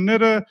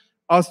ծառայությունները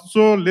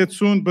Աստծո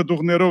լեցուն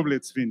բդուղներով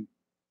լեցվին։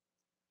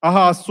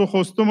 Ահա Աստծո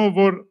խոստումը,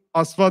 որ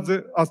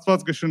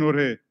Աստված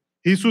կշնորհե։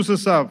 Հիսուսը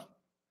ասավ.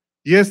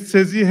 Ես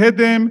ցեզի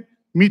հետ եմ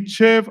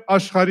մինչև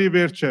աշխարհի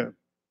վերջը։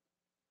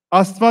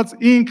 Աստված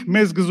ինք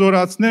մեզ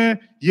գզորացնե,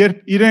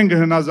 երբ իրեն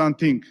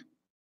կհնազանդենք։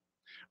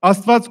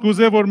 Աստված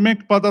կուզե, որ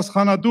մենք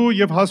պատասխանատու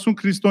եւ հասուն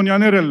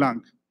քրիստոնյաներ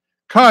լանք։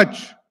 Քաչ,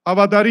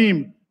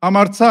 հավատարիմ,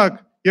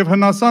 համարձակ եւ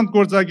հնասանդ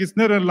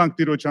գործակիցներ լանք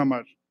Տիրոջ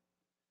համար։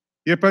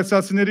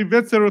 Եփեսացիների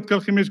 6-րդ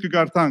գլխի մեջ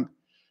կգարտանք.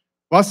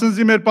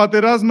 Վասնզի մեր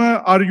պատերազմը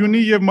արյունի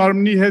եւ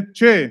մարմնի հետ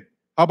չէ,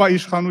 հապա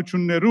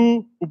իշխանություններու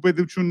ու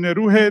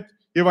պետություններու հետ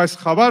եւ այս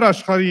խավար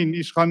աշխարհին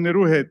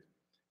իշխաններու հետ,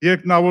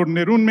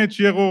 երկնավորներուն մեջ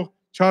եղող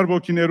չար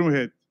ոգիներու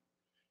հետ։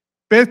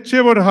 Պետք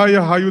չէ որ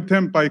հայը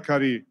հայութեն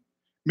պայքարի։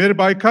 Մեր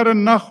պայքարը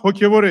նախ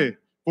հոգևոր է,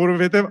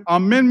 որովհետև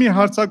ամեն մի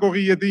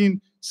հարցակողի ետին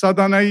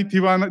սատանայի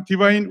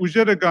թիվային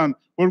ուժերը կան,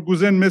 որ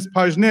գուզեն մեզ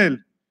բաժնել,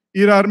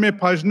 իրար մե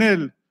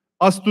բաժնել,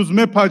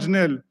 աստուծմե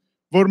բաժնել,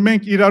 որ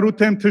մենք իրարու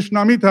թեմ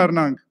թշնամի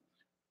դառնանք,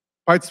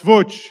 բայց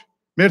ոչ,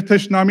 մեր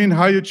թշնամին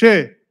հայը չէ,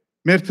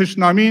 մեր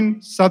թշնամին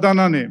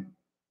սատանան է։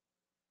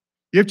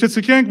 Եվ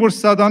չցկենք, որ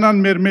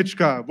սատանան մեր մեջ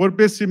կա,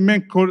 որպեսզի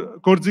մենք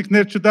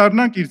գործիքներ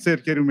չդառնանք իր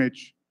ձեռքերու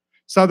մեջ։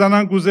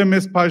 Սատանան կուզե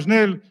մեզ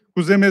բաժնել,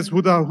 կուզե մեզ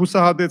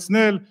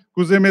հուսահատեցնել,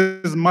 կուզե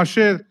մեզ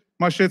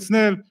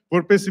մաշեցնել,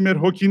 որպեսզի մեր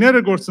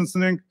հոգիները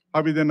գործընծնենք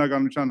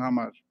հավիտենականության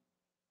համար։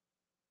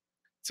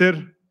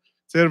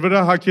 Ձեր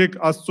վրա հագեք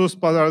Աստծո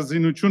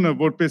սպառազինությունը,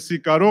 որպեսզի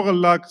կարող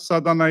ըլլաք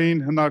սատանային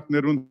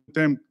հնարքներուն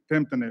դեմ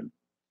տնել։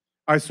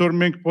 Այսօր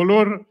մենք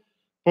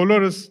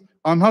բոլորս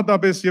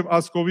անհատապես եւ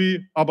ասկովի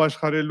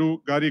ապաշխարելու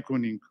գարիք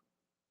ունենք։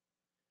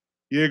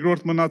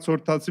 Երկրորդ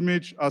մնացորդացի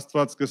մեջ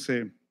Աստված կսե.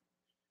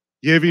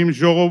 Եվ իմ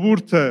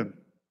ժողովուրդը,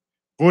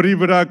 որի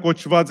վրա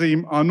կոչված է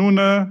իմ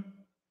անունը,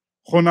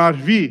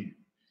 խոնարհվի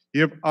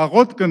եւ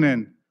աղոտ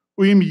կնեն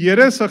ու իմ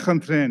երեսը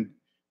խնդրեն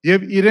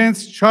եւ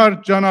իրենց չար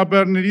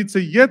ճանապարհներից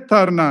ետ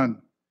դառնան,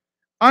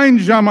 այն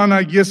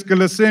ժամանակ ես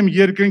կլսեմ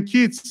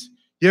երկնքից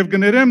եւ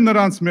կներեմ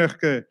նրանց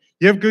մեղքը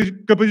եւ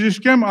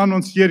կբժշկեմ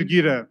անոնց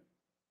երգիրը։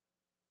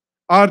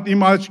 Արդ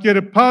իմ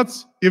աչքերը բաց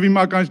եւ իմ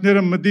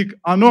ականջները մտիկ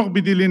անող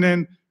պիտի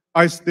լինեն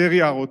այս տեղի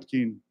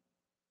աղոթքին։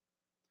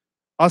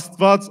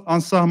 Աստված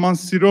անսահման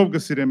սիրով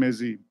կսիրե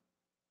մեզի։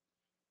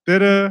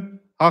 Տերը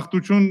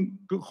հաղթություն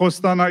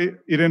խոստանա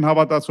իրեն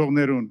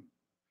հավատացողներուն։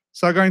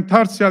 Սակայն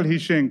դարձյալ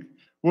հիշենք,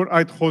 որ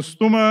այդ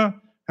խոստումը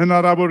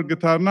հնարավոր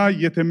կդառնա,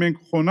 եթե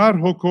մենք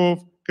խոնար հոգով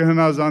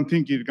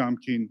կհնազանդենք իր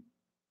կամքին։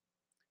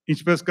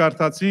 Ինչպես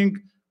կարդացինք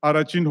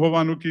առաջին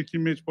Հովաննու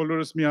մեջ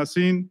բոլորս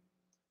միասին,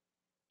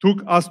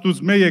 դուք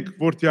Աստուծմե եք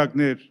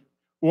որդյակներ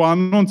ու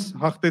անոնց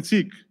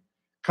հաղթեցիք,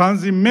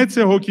 քանզի մեծ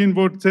է հոգին,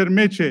 որ ձեր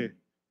մեջ է,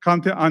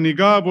 քան թե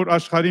անիգա, որ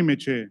աշխարհի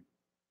մեջ է։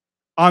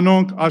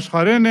 Անոնք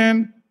աշխարհեն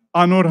են,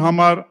 անոր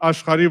համար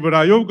աշխարհի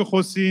վրայով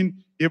կխոսին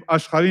եւ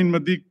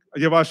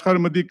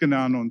աշխարհը մտիկ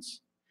կնա անոնց։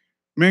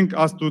 Մենք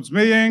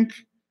Աստուծմե ենք,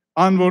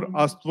 ան որ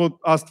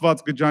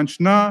Աստված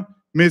կջանչնա,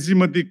 մեզի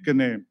մտիկ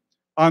կնե,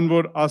 ան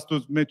որ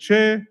Աստուծմե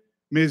չէ,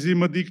 մեզի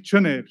մտիկ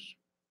չներ։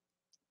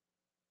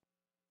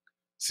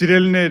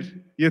 Սիրելիներ,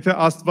 եթե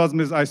Աստված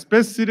մեզ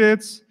այսպես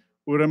սիրեց,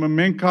 ուրեմն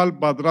մենք ալ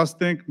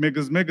պատրաստ ենք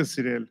մեկը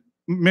սիրել։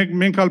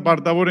 Մենք ալ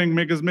պարտավոր ենք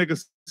մեկը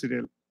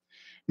սիրել։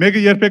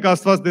 Մեկը երբեք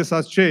Աստված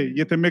դեսած չէ,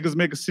 եթե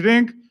մեկը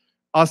սիրենք,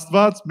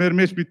 Աստված մեր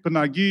մեջ պիտի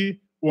բնագի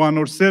ու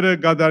անոր սերը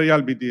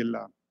գադարյալ պիտի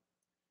լա։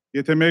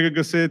 Եթե մեկը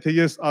գսե, թե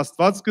ես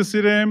Աստված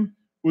կսիրեմ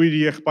ու իր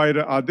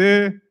եղբայրը ադե,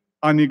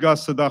 անիգա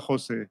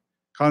սդախոս է,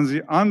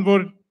 քանզի ան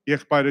որ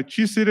եղբայրը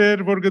չի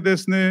սիրեր, որ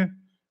կտեսնե,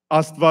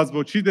 Աստված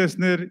ոչի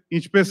տեսներ,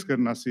 ինչպես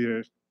կրնա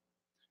սիրեր։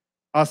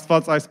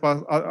 Աստված այս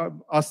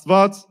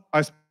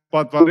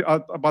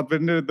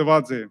պատվերները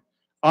տված է,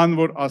 ան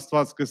որ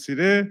Աստված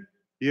կսիրե,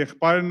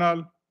 եղբայրն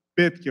ալ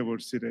պետք է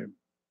որ սիրե։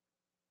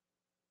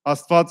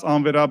 Աստված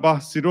անվերաբահ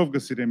սիրով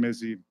կսիրե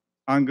մեզի,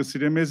 ան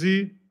կսիրե մեզի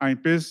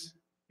այնպես,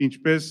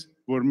 ինչպես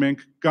որ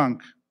մենք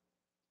կանք։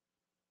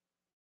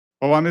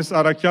 Հովանես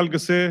Արաքյալ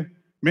գսե,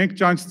 մենք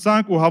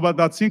ճանչցանք ու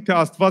հավատացինք, թե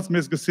Աստված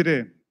մեզ կսիրե։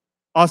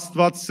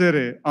 Աստված սեր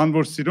է, ան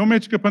որ սիրո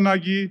մեջ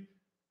կբնագի,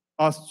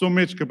 Աստծո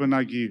մեջ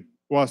կբնագի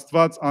ու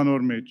Աստված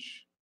անոր մեջ։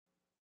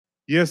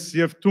 Ես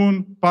եւ տուն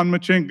բան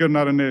չենք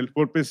գնարնել,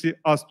 որպեսի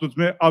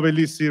Աստուծմե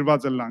ավելի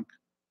սիրված լանք։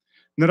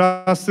 Նրա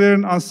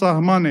սերն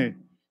անսահման է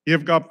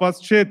եւ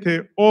կապված չէ թե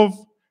ով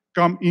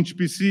կամ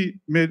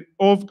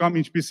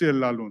ինչպիսի է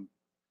լալուն։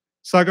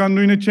 Սակայն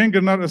նույնը չեն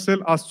գնար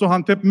ասել Աստծո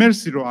հանդեպ մեր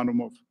սիրո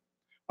անումով։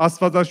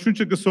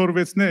 Աստվածաշունչը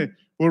կսորվեցնե,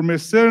 որ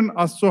մեր սերն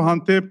Աստծո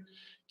հանդեպ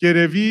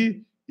կերևի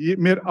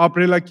մեր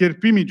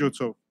ապրելակերպի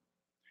միջոցով։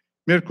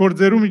 մեր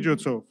կորձերու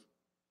միջոցով։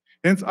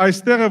 Հենց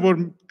այստեղ է,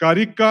 որ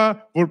կարիք կա,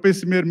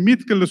 որպեսզի մեր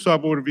միտքը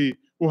լուսավորվի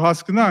ու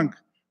հասկանանք,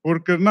 որ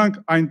կրնանք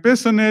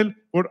այնպես անել,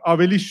 որ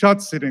ավելի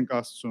շատ սիրենք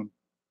Աստծուն։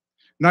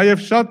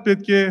 Նաև շատ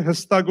պետք է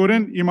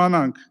հստակորեն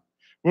իմանանք,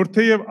 որ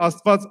թեև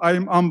Աստված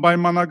այն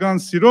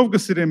անպայմանական սիրով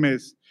կսիրե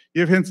մեզ,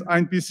 եւ հենց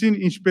այնպիսին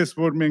ինչպես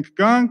որ մենք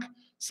կանք,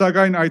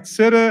 սակայն այդ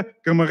սերը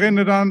կմղե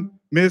նրան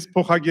մեզ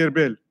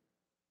փոխագերբել։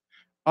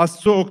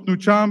 Աստծո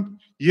օգնությամբ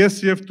ես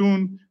եւ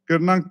տուն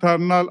կրնանք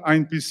դառնալ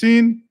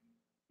այնպիսին,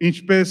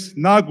 ինչպես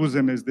նա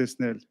գուզե մեզ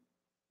տեսնել։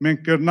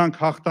 Մենք կրնանք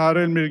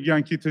հաղթահարել մեր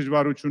կյանքի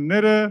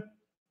դժվարությունները,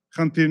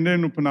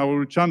 խնդիրներն ու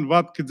բնավորության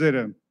վատ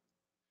գծերը։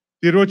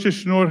 Տիրոջը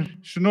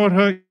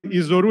շնորհը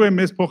իզորու է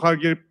մեզ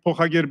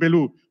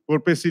փոխագերբելու,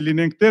 որպեսզի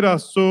լինենք Տեր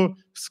Աստծո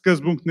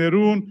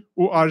սկզբունքներուն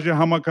ու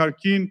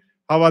արժեհամակարգին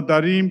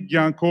հավատարիմ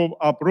կյանքով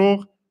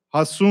ապրող,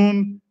 հասուն,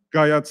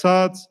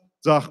 գայացած,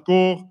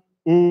 ծաղկող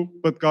ու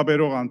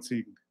պատկաբերող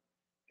անձինք։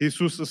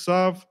 Հիսուս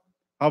ասավ,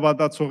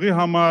 հավատացողի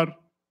համար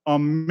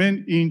ամեն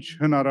ինչ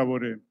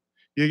հնարավոր է։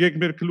 Եկեք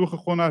մեր գլուխը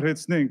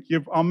խոնարհեցնենք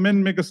եւ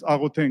ամեն մեկս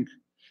աղոթենք,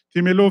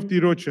 թիմելով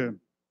Տիրոջը։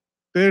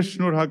 Տեր,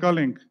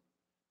 շնորհակալ ենք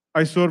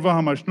այսօրվա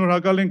համար,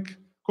 շնորհակալ ենք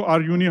քո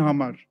արյունի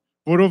համար,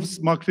 որով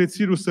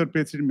մաքրեցիր ու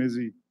սրբեցիր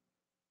մեզի։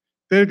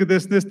 Տեր,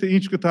 կտեսնես, թե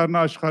ինչ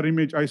կդառնա աշխարհի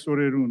մեջ այս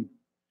օրերուն։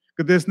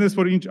 Կտեսնես,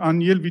 որ ինչ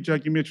անիել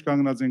վիճակի մեջ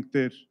կանգնած ենք,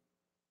 Տեր։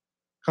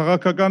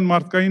 Քաղաքական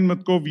մարդկային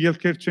մտքով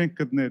ելքեր չենք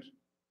գտներ,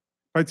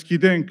 բայց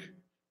գիտենք,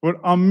 որ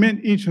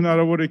ամեն ինչ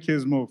հնարավոր է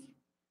քեզմով։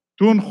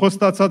 Դու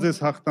խոստացած ես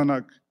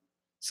հաղթանակ,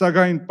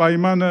 սակայն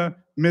պայմանը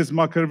մեզ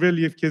մաքրվել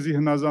եւ քեզի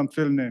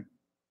հնազանդվելն է։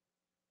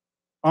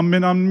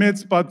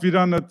 Ամենամեծ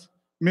պատվիրանդ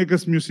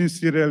մեկս մյուսին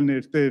սիրելն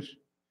էր, Տեր։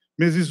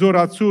 Մեզի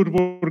զորացուր,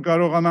 որ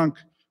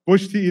կարողանանք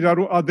ոչ թե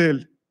իրարու ադել,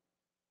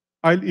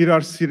 այլ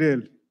իրար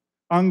սիրել։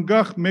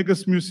 Անկախ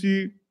մեկս մյուսի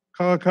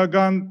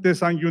քաղաքական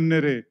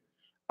տեսանկյուններ է,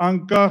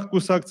 անկախ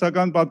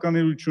կուսակցական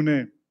պատկանելություն է,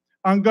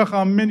 անկախ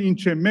ամեն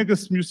ինչ է,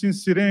 մեկս մյուսին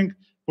սիրենք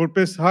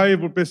որպես հայ,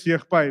 որպես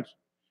եղբայր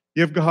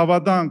եւ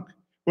կհավատանք,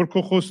 որ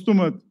քո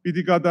խոստումը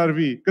պիտի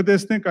կատարվի,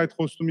 կտեսնենք այդ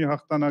խոստումի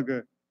հաղթանակը,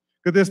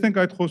 կտեսնենք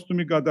այդ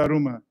խոստումի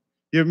կատարումը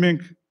եւ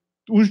մենք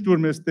ուժ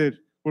տուր մեզ Տեր,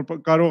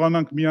 որ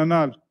կարողանանք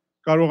միանալ,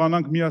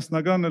 կարողանանք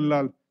միասնական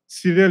լալ,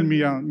 սիրել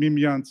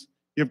միմյանց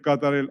եւ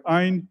կատարել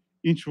այն,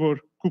 ինչ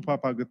որ քու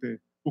փափագդ է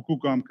ու քու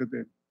կամքդ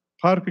է։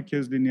 Փառքը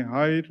քեզ լինի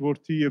Հայր,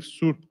 Որդի եւ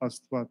Սուրբ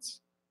Աստված։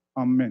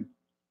 Ամեն։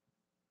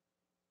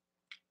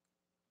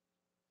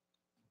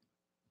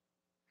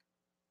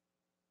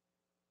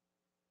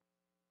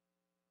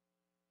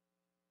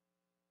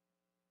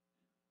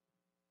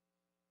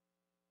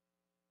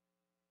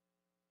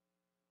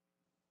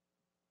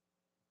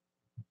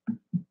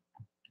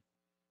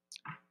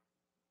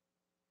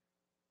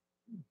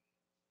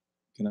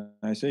 Can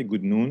I say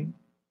good noon?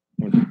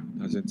 Or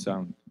does it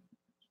sound?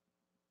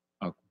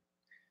 Okay.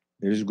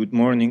 There is good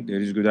morning,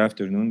 there is good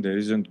afternoon, there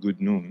isn't good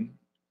noon.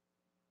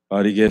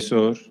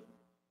 Parigesor,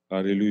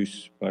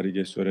 Parilus,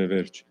 Parigesor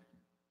Everch.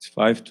 It's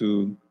 5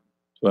 to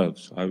 12,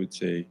 so I would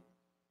say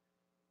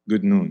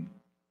good noon.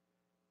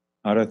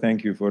 Ara,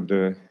 thank you for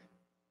the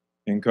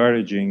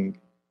encouraging,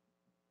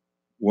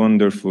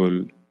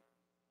 wonderful,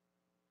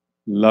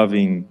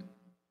 loving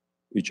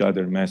each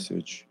other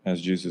message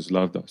as Jesus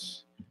loved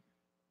us.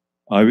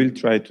 I will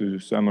try to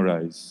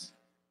summarize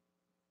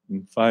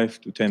in 5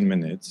 to 10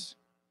 minutes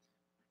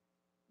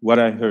what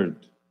I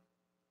heard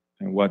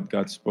and what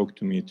God spoke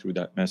to me through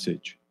that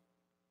message.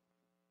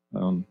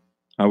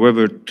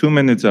 However, 2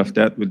 minutes of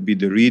that would be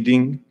the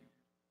reading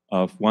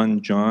of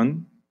 1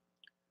 John,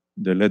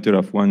 the letter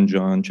of 1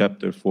 John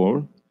chapter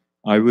 4.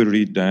 I will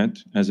read that.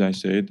 As I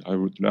said, I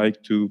would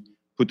like to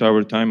put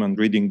our time on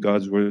reading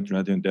God's word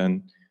rather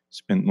than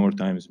spend more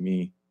time as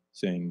me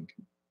saying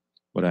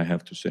what I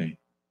have to say.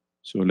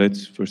 So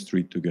let's first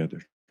read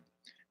together.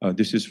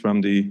 This is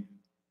from the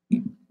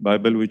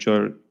Bible which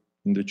are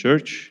in the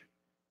church.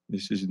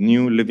 This is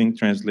New Living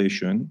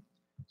Translation,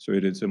 so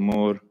it is a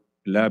more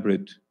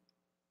elaborative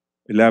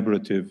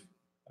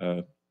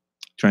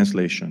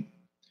translation.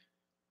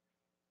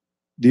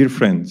 Dear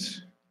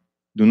friends,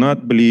 do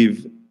not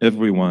believe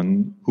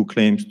everyone who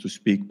claims to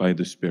speak by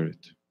the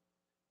Spirit.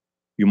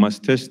 You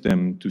must test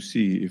them to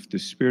see if the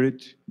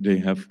Spirit they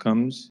have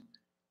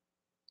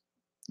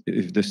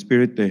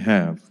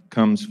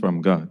comes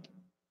from God.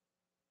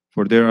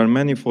 For there are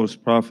many false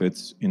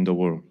prophets in the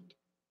world.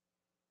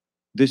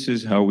 This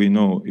is how we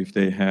know if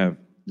they have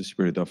the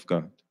Spirit of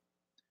God.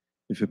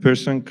 If a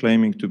person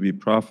claiming to be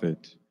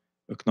prophet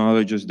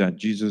acknowledges that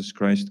Jesus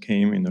Christ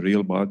came in a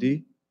real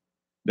body,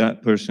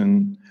 that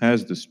person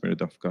has the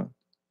Spirit of God.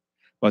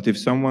 But if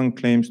someone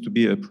claims to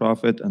be a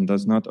prophet and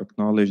does not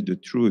acknowledge the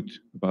truth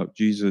about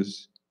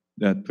Jesus,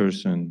 that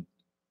person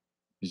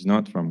is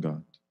not from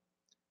God.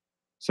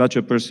 Such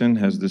a person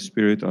has the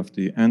spirit of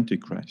the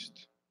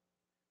Antichrist,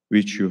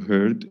 which you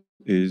heard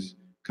is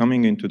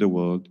coming into the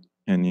world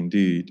and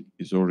indeed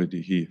is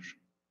already here.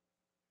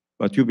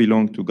 But you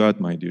belong to God,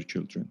 my dear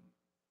children.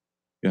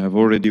 You have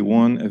already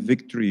won a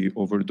victory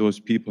over those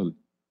people.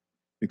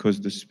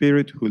 because the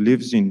Spirit who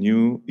lives in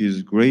you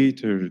is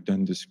greater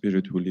than the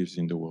Spirit who lives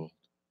in the world.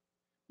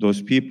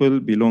 Those people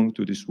belong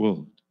to this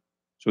world,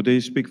 so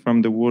they speak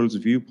from the world's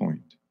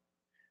viewpoint,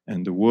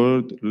 and the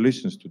world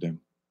listens to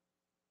them.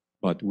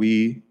 But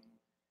we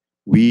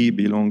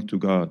belong to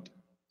God,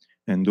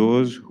 and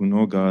those who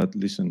know God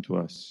listen to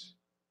us.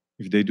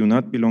 If they do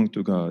not belong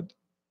to God,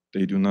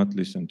 they do not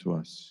listen to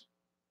us.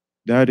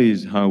 That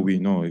is how we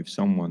know if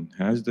someone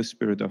has the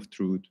spirit of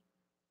truth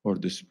or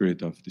the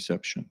spirit of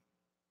deception.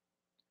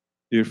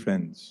 Dear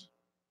friends,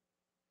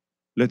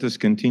 let us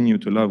continue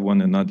to love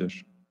one another,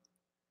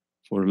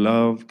 for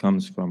love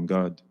comes from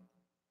God.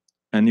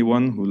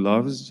 Anyone who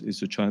loves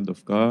is a child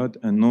of God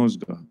and knows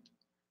God,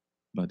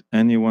 but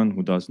anyone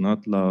who does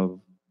not love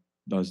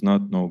does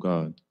not know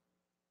God,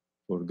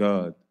 for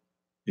God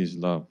is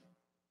love.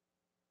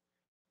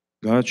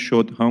 God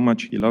showed how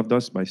much He loved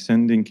us by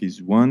sending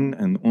His one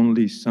and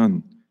only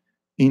Son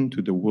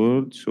into the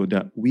world so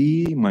that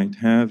we might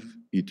have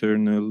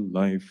eternal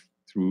life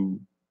through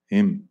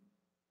Him.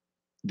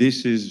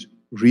 This is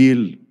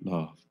real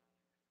love.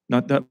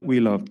 Not that we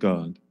loved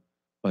God,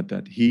 but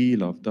that He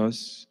loved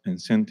us and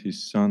sent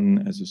His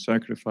Son as a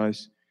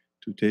sacrifice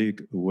to take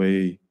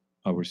away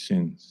our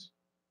sins.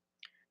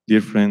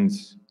 Dear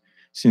friends,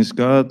 since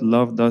God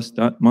loved us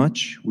that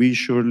much, we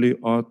surely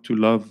ought to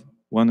love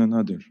one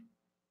another.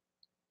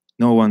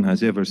 No one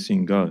has ever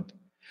seen God.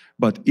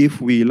 But if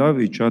we love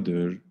each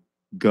other,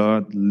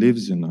 God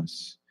lives in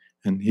us,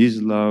 and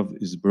His love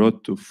is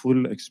brought to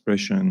full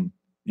expression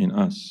in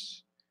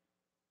us.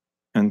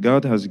 And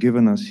God has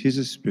given us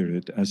His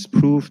Spirit as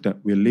proof that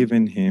we live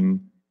in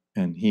Him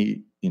and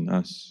He in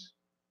us.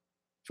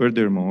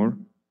 Furthermore,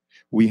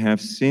 we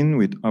have seen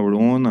with our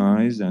own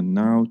eyes and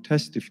now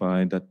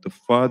testify that the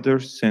Father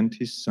sent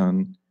His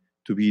Son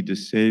to be the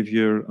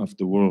Savior of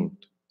the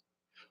world.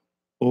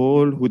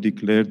 All who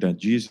declare that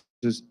Jesus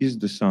is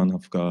the Son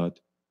of God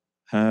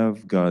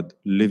have God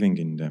living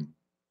in them,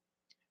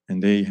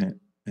 and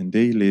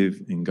they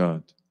live in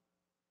God.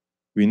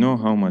 We know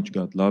how much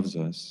God loves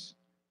us,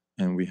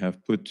 and we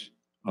have put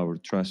our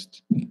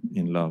trust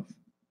in love.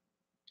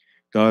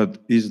 God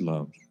is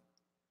love,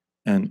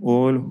 and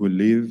all who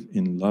live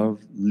in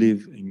love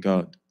live in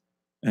God,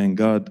 and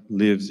God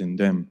lives in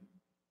them.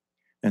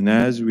 And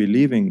as we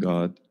live in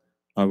God,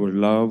 our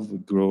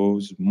love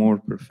grows more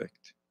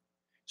perfect.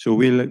 So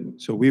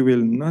we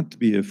will not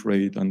be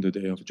afraid on the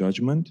day of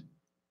judgment,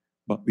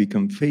 but we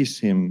can face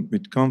Him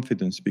with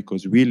confidence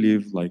because we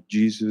live like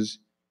Jesus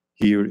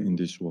here in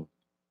this world.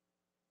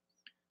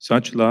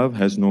 Such love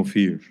has no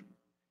fear,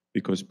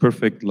 because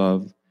perfect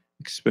love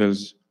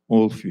expels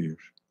all fear.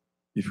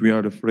 If we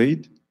are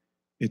afraid,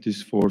 it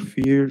is for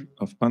fear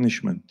of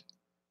punishment.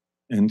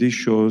 And this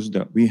shows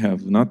that we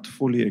have not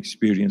fully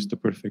experienced the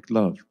perfect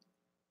love.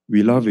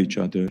 We love each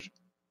other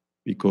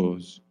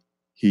because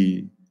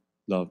He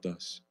loved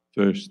us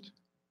first.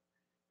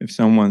 If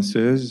someone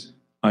says,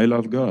 I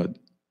love God,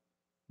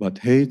 but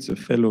hates a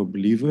fellow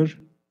believer,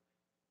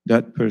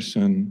 that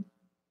person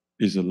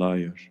is a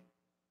liar.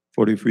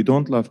 For if we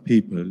don't love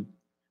people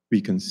we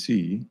can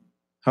see,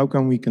 how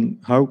can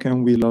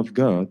we love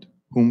God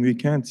whom we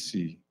can't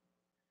see?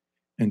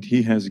 And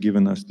He has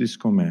given us this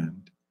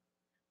command: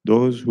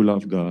 those who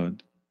love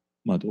God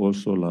must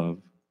also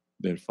love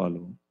their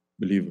fellow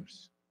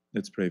believers.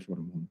 Let's pray for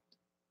a moment.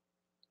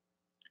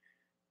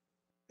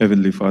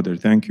 Heavenly Father,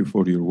 thank you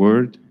for your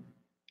word.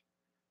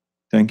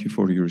 Thank you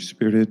for your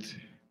Spirit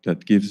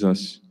that gives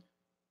us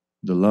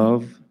the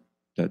love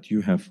that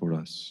you have for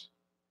us,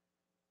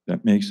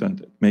 that makes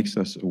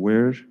us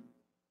aware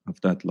of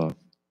that love.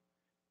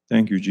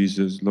 Thank you,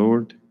 Jesus,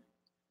 Lord,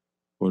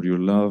 for your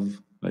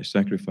love by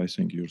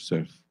sacrificing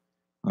yourself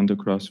on the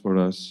cross for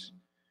us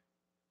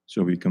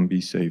so we can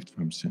be saved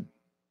from sin.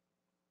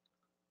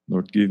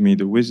 Lord, give me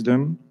the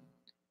wisdom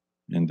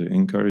and the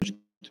encouraged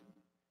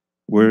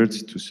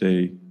words to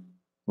say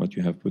what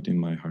you have put in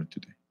my heart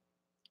today.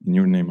 In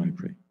your name I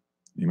pray.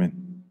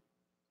 Amen.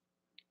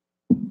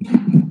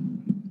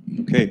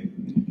 Okay.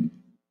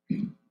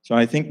 So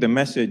I think the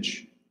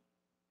message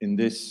in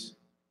this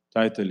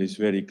title is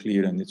very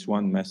clear, and it's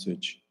one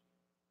message,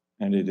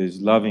 and it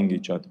is loving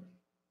each other.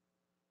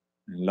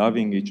 And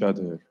loving each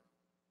other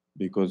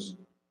because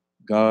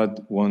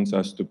God wants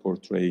us to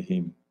portray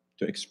Him,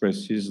 to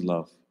express His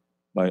love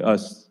by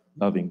us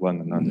loving one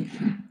another.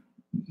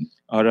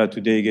 Ara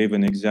today gave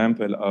an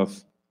example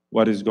of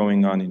what is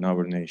going on in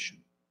our nation,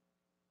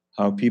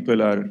 how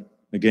people are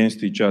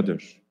against each other,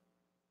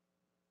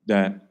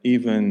 that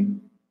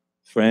even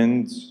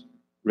friends,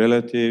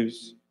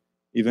 relatives,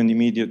 even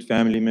immediate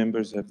family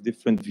members have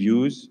different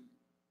views,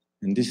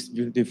 and these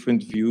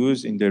different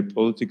views in their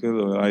political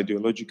or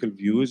ideological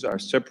views are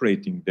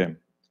separating them,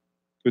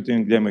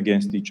 putting them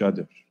against each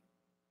other.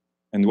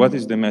 And what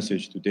is the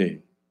message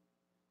today?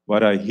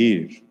 What I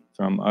hear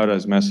from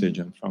Ara's message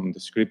and from the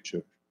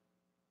scripture,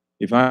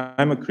 if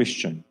I'm a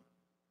Christian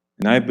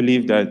and I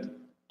believe that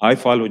I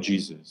follow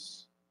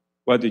Jesus,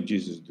 what did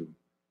Jesus do?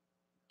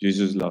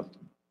 Jesus loved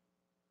me.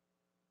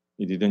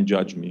 He didn't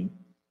judge me.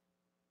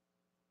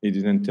 He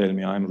didn't tell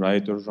me I'm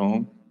right or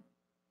wrong.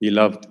 He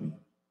loved me.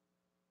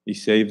 He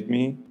saved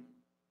me,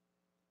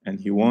 and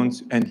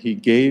He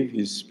gave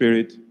His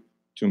Spirit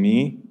to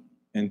me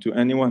and to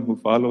anyone who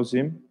follows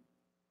Him,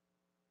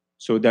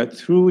 so that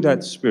through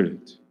that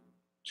Spirit,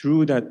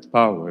 through that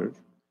power,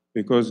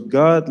 because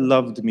God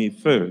loved me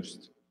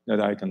first, that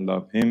I can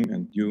love Him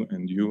and you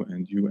and you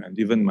and you and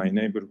even my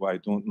neighbor who I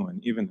don't know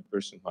and even the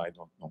person who I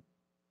don't know.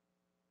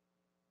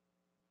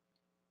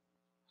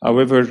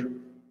 However,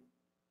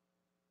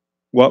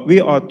 what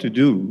we ought to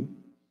do,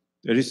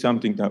 there is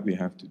something that we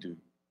have to do.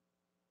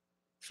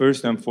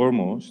 First and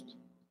foremost,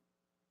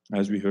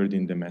 as we heard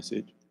in the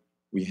message,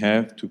 we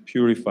have to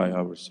purify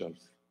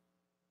ourselves.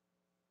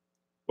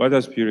 What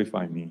does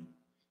purify mean?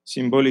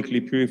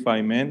 Symbolically,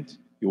 purify meant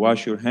you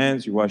wash your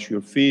hands, you wash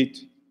your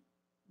feet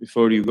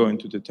before you go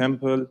into the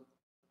temple.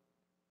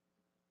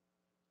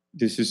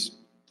 This is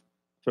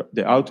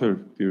the outer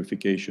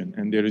purification,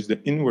 and there is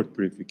the inward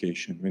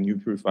purification when you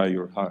purify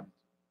your heart.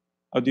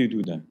 How do you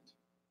do that?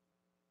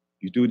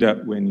 You do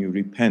that when you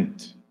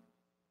repent,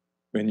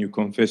 when you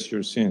confess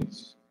your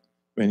sins,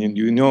 when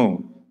you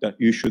know that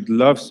you should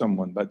love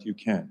someone but you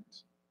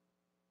can't,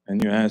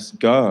 and you ask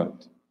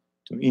God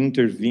to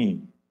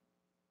intervene,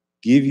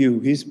 give you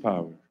His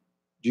power,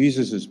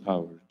 Jesus'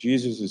 power,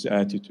 Jesus'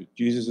 attitude,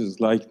 Jesus'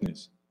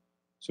 likeness,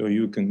 so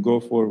you can go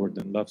forward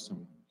and love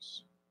someone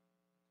else.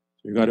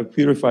 So you got to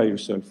purify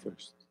yourself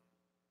first.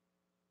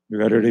 You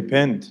got to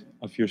repent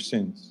of your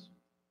sins,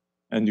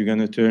 and you're going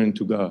to turn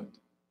to God.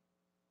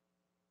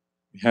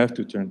 You have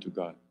to turn to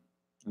God,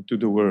 not to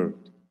the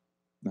world,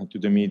 not to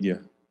the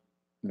media,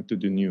 not to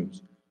the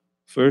news.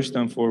 First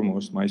and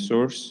foremost, my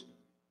source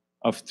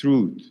of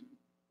truth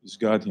is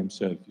God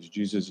Himself, is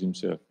Jesus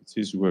Himself. It's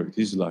His word,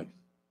 His life.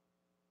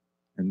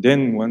 And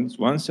then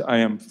once I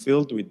am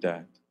filled with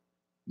that,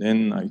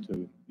 then I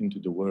turn into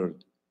the world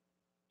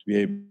to be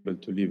able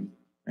to live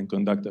and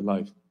conduct a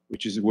life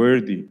which is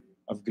worthy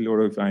of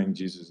glorifying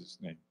Jesus'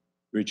 name,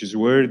 which is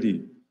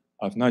worthy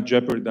of not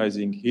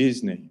jeopardizing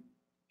His name,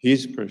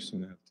 His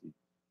personality,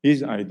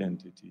 His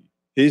identity,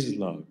 His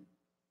love.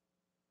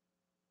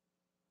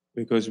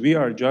 Because we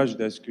are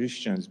judged as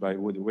Christians by the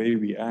way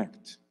we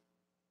act.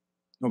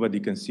 Nobody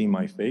can see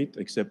my faith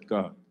except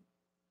God.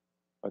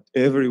 But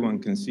everyone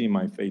can see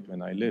my faith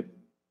when I live.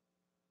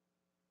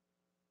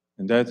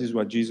 And that is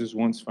what Jesus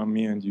wants from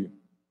me and you.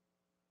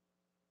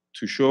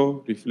 To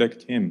show,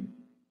 reflect Him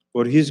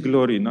for His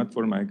glory, not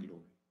for my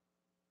glory.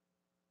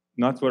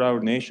 Not for our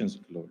nation's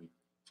glory,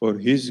 for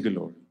His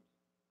glory.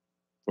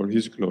 For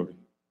His glory,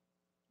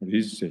 for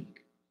His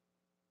sake.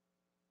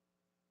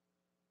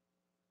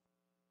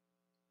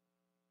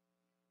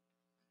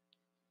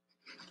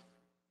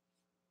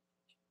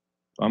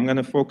 I'm going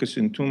to focus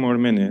in 2 more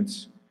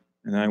minutes,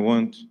 and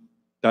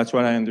that's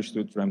what I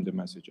understood from the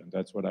message, and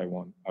that's what I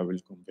will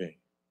convey.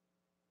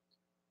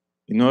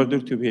 In order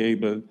to be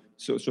able,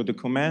 so the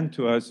command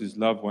to us is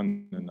love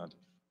one another.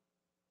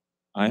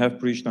 I have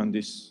preached on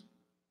these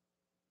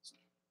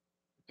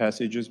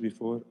passages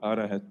before.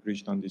 Ara had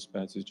preached on these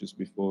passages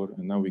before,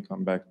 and now we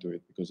come back to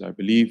it because I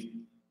believe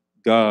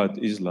God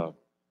is love.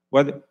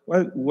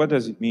 What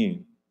does it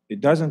mean? It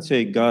doesn't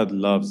say God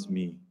loves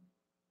me.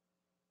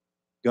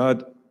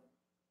 God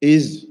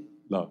is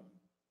love.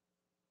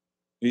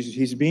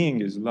 His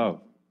being is love.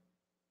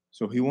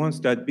 So He wants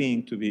that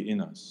being to be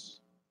in us.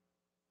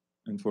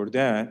 And for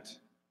that,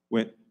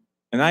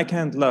 and I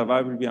can't love,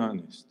 I will be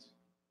honest.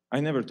 I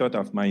never thought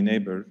of my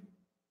neighbor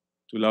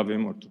to love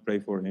him or to pray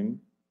for him.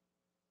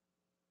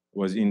 He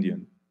was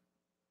Indian.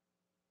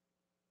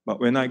 But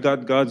when I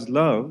got God's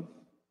love,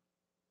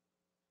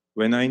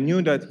 when I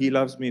knew that He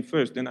loves me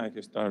first, then I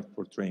could start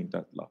portraying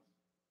that love.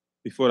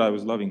 Before I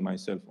was loving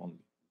myself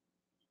only.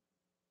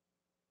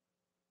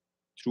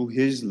 Through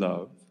His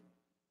love,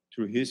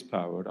 through His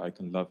power, I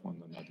can love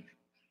one another.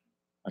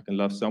 I can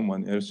love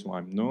someone else who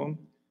I'm known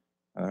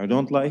and I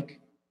don't like,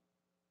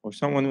 or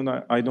someone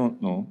who I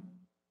don't know,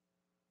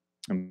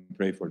 and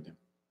pray for them.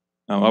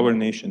 Now, our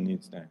nation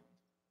needs that.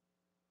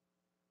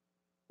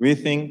 We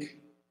think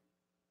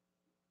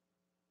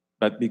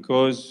that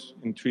because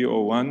in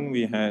 301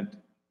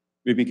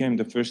 we became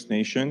the first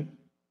nation,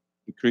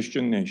 the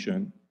Christian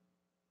nation,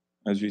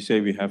 as we say,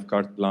 we have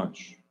carte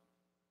blanche.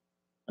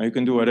 Now you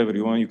can do whatever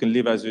you want. You can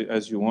live as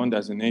you want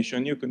as a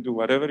nation. You can do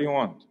whatever you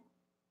want.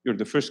 You're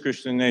the first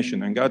Christian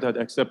nation, and God had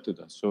accepted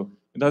us. So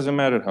it doesn't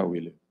matter how we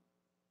live.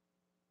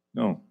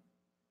 No.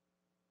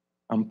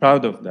 I'm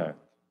proud of that.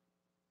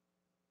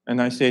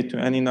 And I say to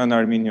any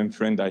non-Armenian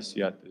friend I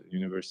see at the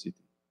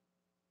university,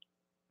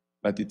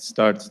 but it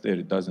starts there,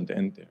 it doesn't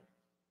end there.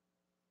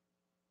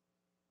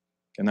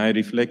 Can I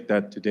reflect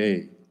that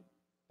today,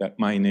 that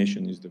my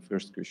nation is the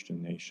first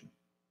Christian nation?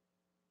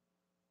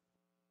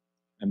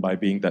 And by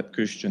being that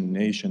Christian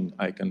nation,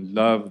 I can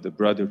love the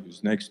brother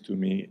who's next to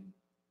me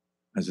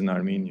as an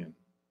Armenian.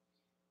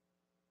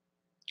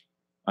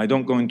 I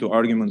don't go into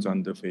arguments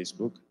on the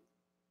Facebook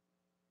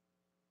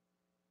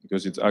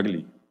because it's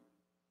ugly.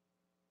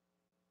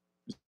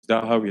 Is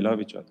that how we love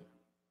each other?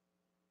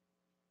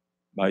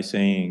 By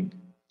saying,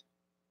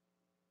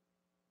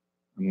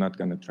 I'm not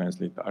going to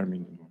translate the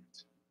Armenian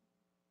words.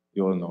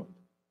 You all know it.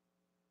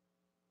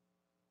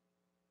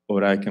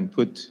 or I can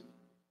put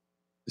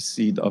the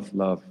seed of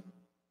love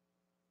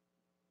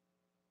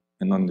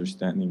and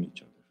understanding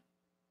each other.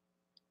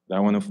 But I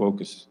want to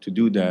focus. To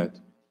do that,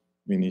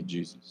 we need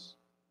Jesus.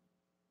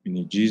 We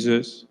need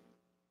Jesus,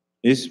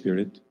 His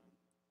Spirit,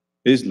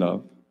 His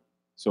love,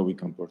 so we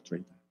can portray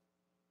that.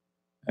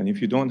 And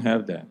if you don't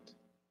have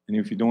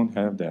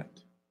that,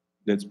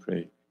 let's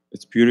pray.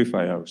 Let's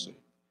purify ourselves.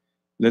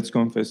 Let's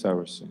confess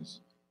our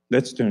sins.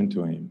 Let's turn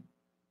to Him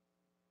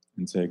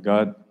and say,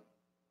 God,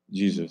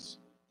 Jesus,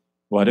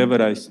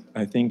 whatever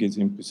I think is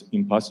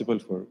impossible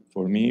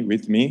for me,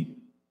 with me,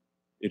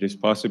 it is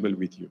possible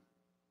with you.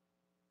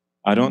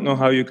 I don't know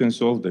how you can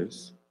solve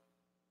this,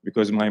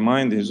 because my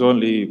mind is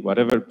only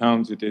whatever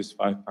pounds it is,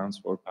 5 pounds,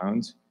 4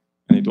 pounds,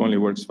 and it only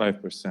works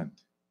 5%.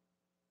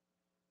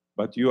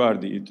 But you are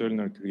the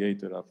eternal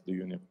creator of the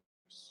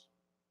universe.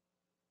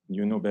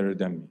 You know better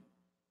than me.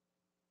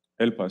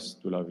 Help us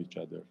to love each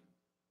other,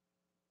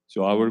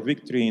 so our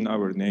victory in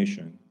our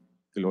nation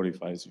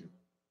glorifies you.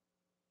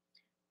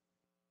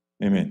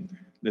 Amen.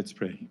 Let's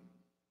pray.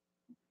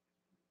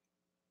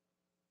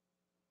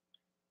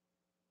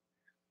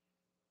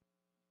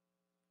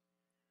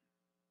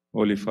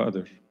 Holy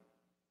Father,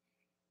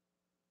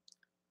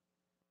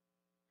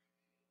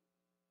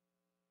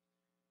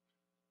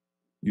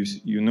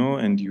 you know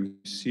and you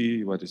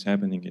see what is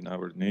happening in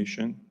our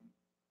nation,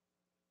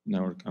 in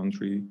our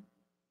country,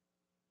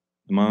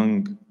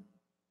 among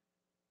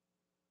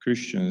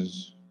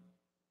Christians,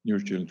 your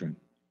children.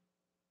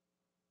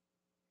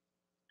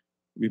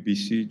 We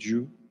beseech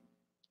you,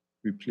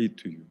 we plead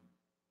to you,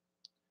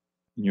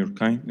 in your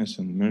kindness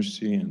and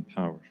mercy and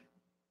power,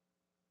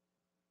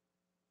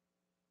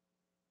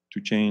 to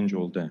change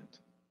all that.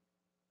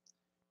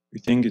 We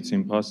think it's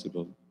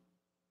impossible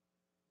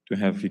to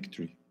have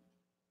victory,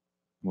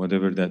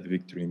 whatever that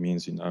victory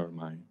means in our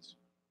minds.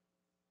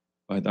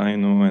 But I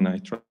know and I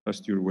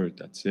trust your word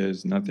that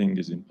says nothing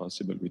is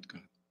impossible with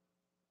God.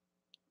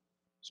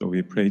 So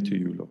we pray to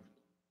you, Lord.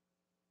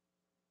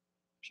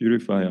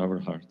 Purify our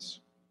hearts.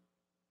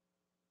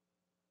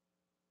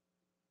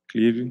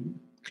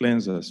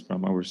 Cleanse us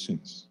from our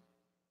sins.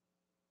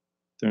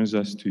 Turns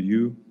us to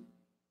you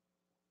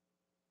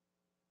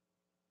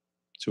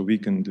so we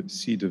can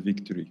see the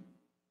victory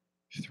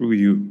through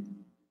you,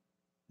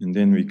 and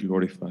then we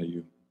glorify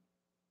you.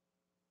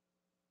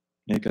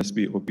 Make us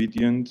be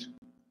obedient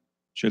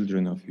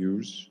children of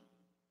yours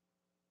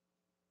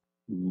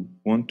who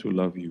want to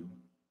love you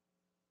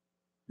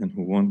and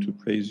who want to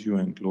praise you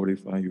and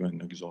glorify you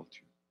and exalt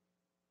you.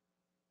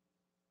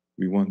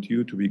 We want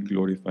you to be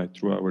glorified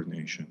through our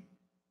nation,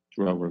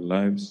 through our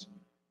lives,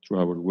 through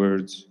our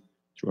words,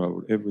 through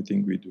our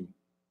everything we do.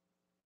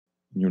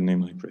 In your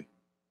name I pray.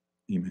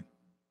 Amen.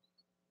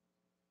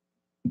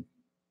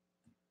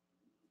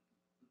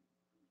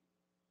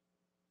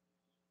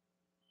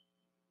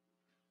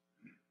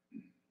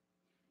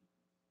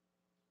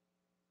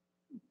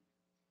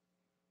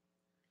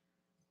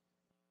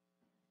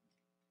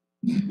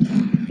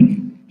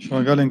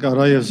 Շնորհակալ ենք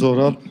Արա եւ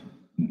Զորապ,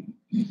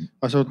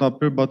 այսօր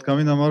ապրել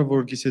պատկամին համար,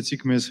 որ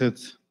գիսեցիք մեզ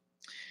հետ։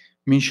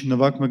 Մինչ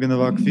նվակ մը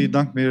գնվակվի,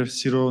 դանք մեր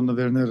սիրո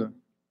նվերները։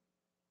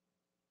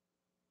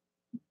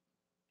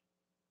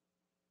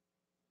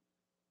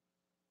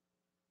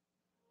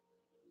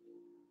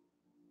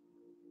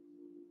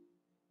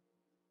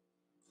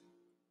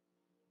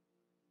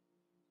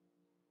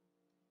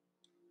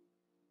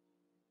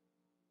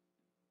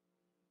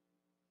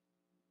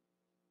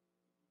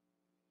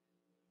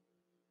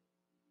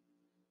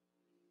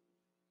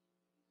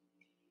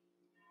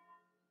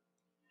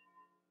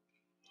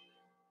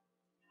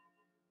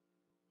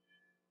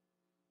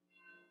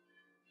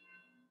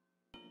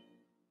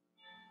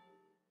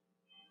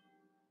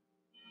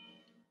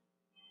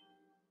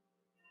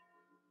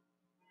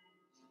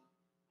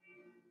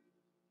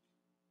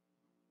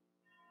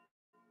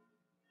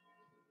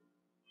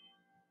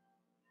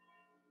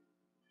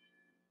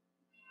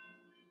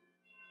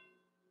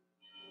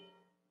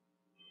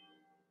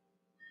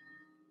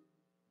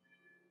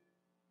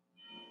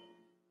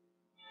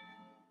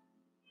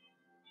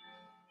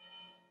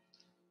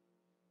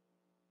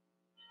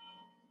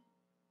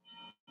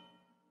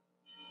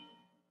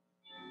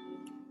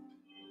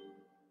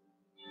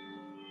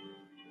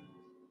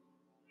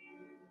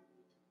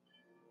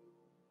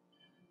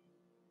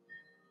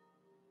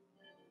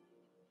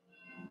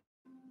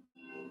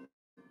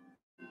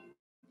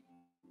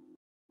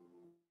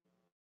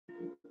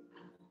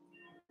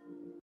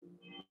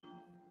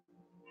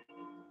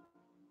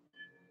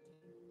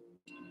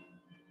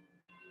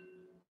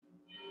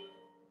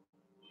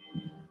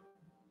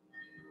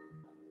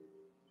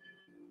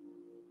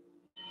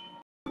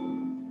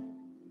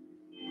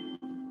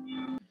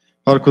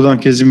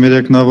 Հարկուդանք քեզի մեր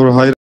եկնավոր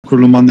հայր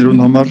քուրլումաններուն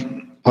համար,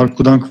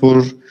 հարկուդանք, որ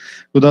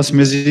կուդաս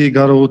մեզի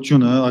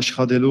գարողությունը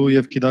աշխատելու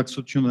եւ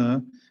գիտակցությունը,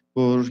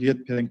 որ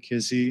յետք ենք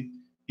քեզի,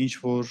 ինչ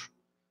որ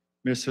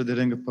մեր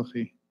սրդերեն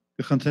կփխի։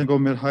 Կխնդրենք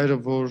ով մեր հայրը,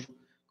 որ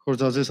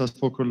կորզածես աս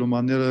փոքր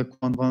լումանները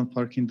քանվան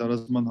парքին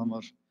դարազման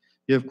համար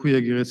եւ քու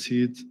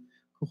եկեղեցիդ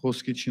քու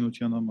խոսքի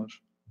չինության համար։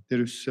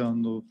 Տեր Հիսուսի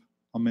անունով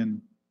ամեն։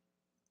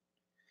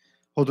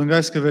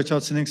 Հոդնգայս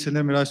կվեճացնենք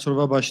սիրել մեր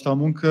այսօրվա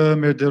başտամունքը,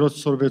 մեր դերոց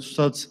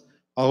սորվեցուցած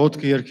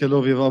աղոթքը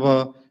երկելով եւ ապա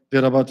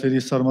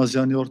Վերաբատվելի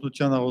Սարմազյանի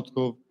օրհնության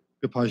աղոթքով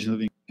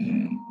կբաժնվենք։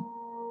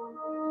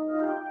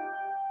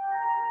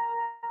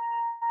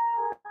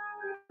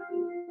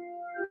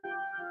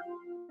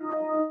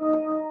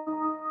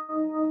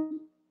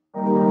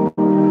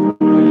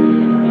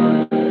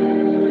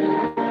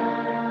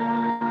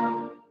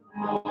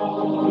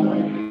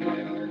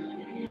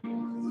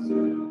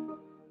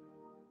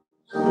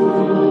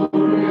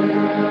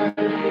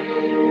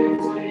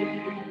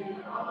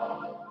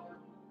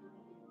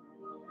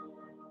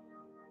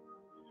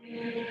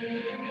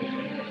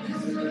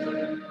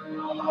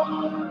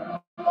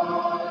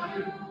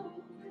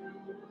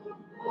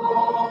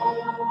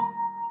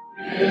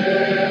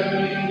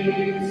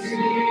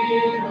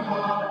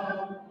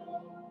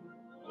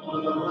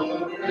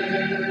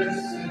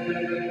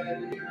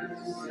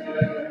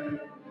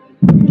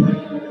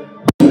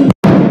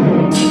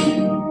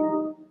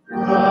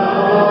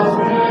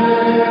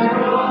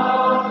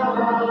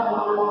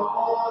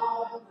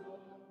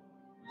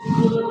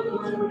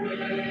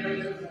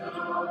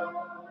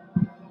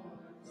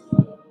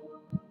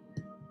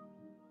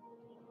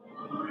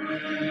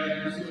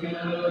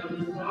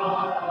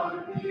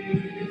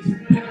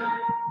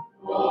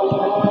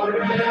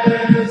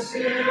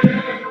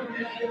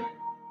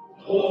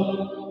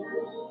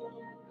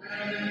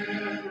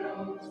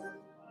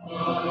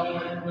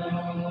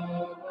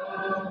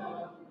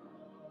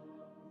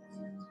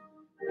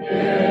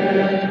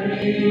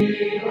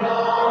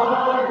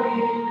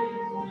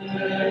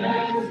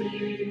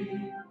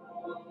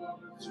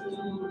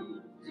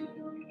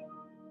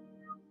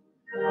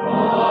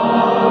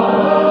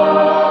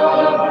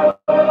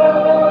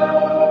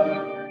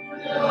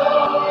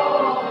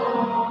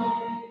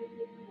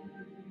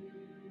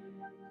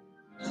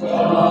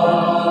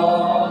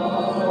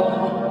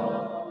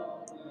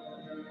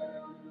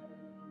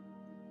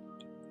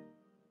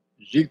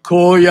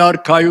 Զիքոյ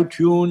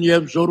արքայություն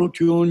եւ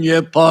զորություն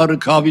եւ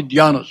փառք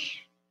Հավիդյանս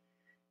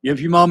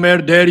եւ հիմա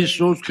մեր Տեր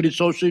Հիսուս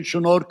Քրիստոսի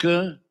շնորհքը,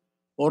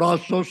 որ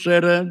Աստծո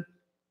սերը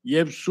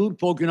եւ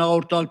Սուրբ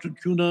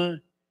Օգնավորտակությունը,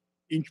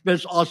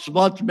 ինչպես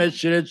Աստված մեզ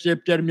սիրեց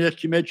եւ Տեր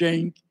մեղքի մեջ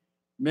էինք,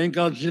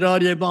 մենք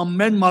ազրար եւ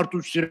ամեն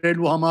մարդու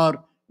սիրելու համար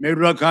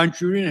մեր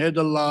ուրաքանչյուրին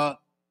հետ լա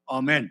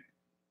ամեն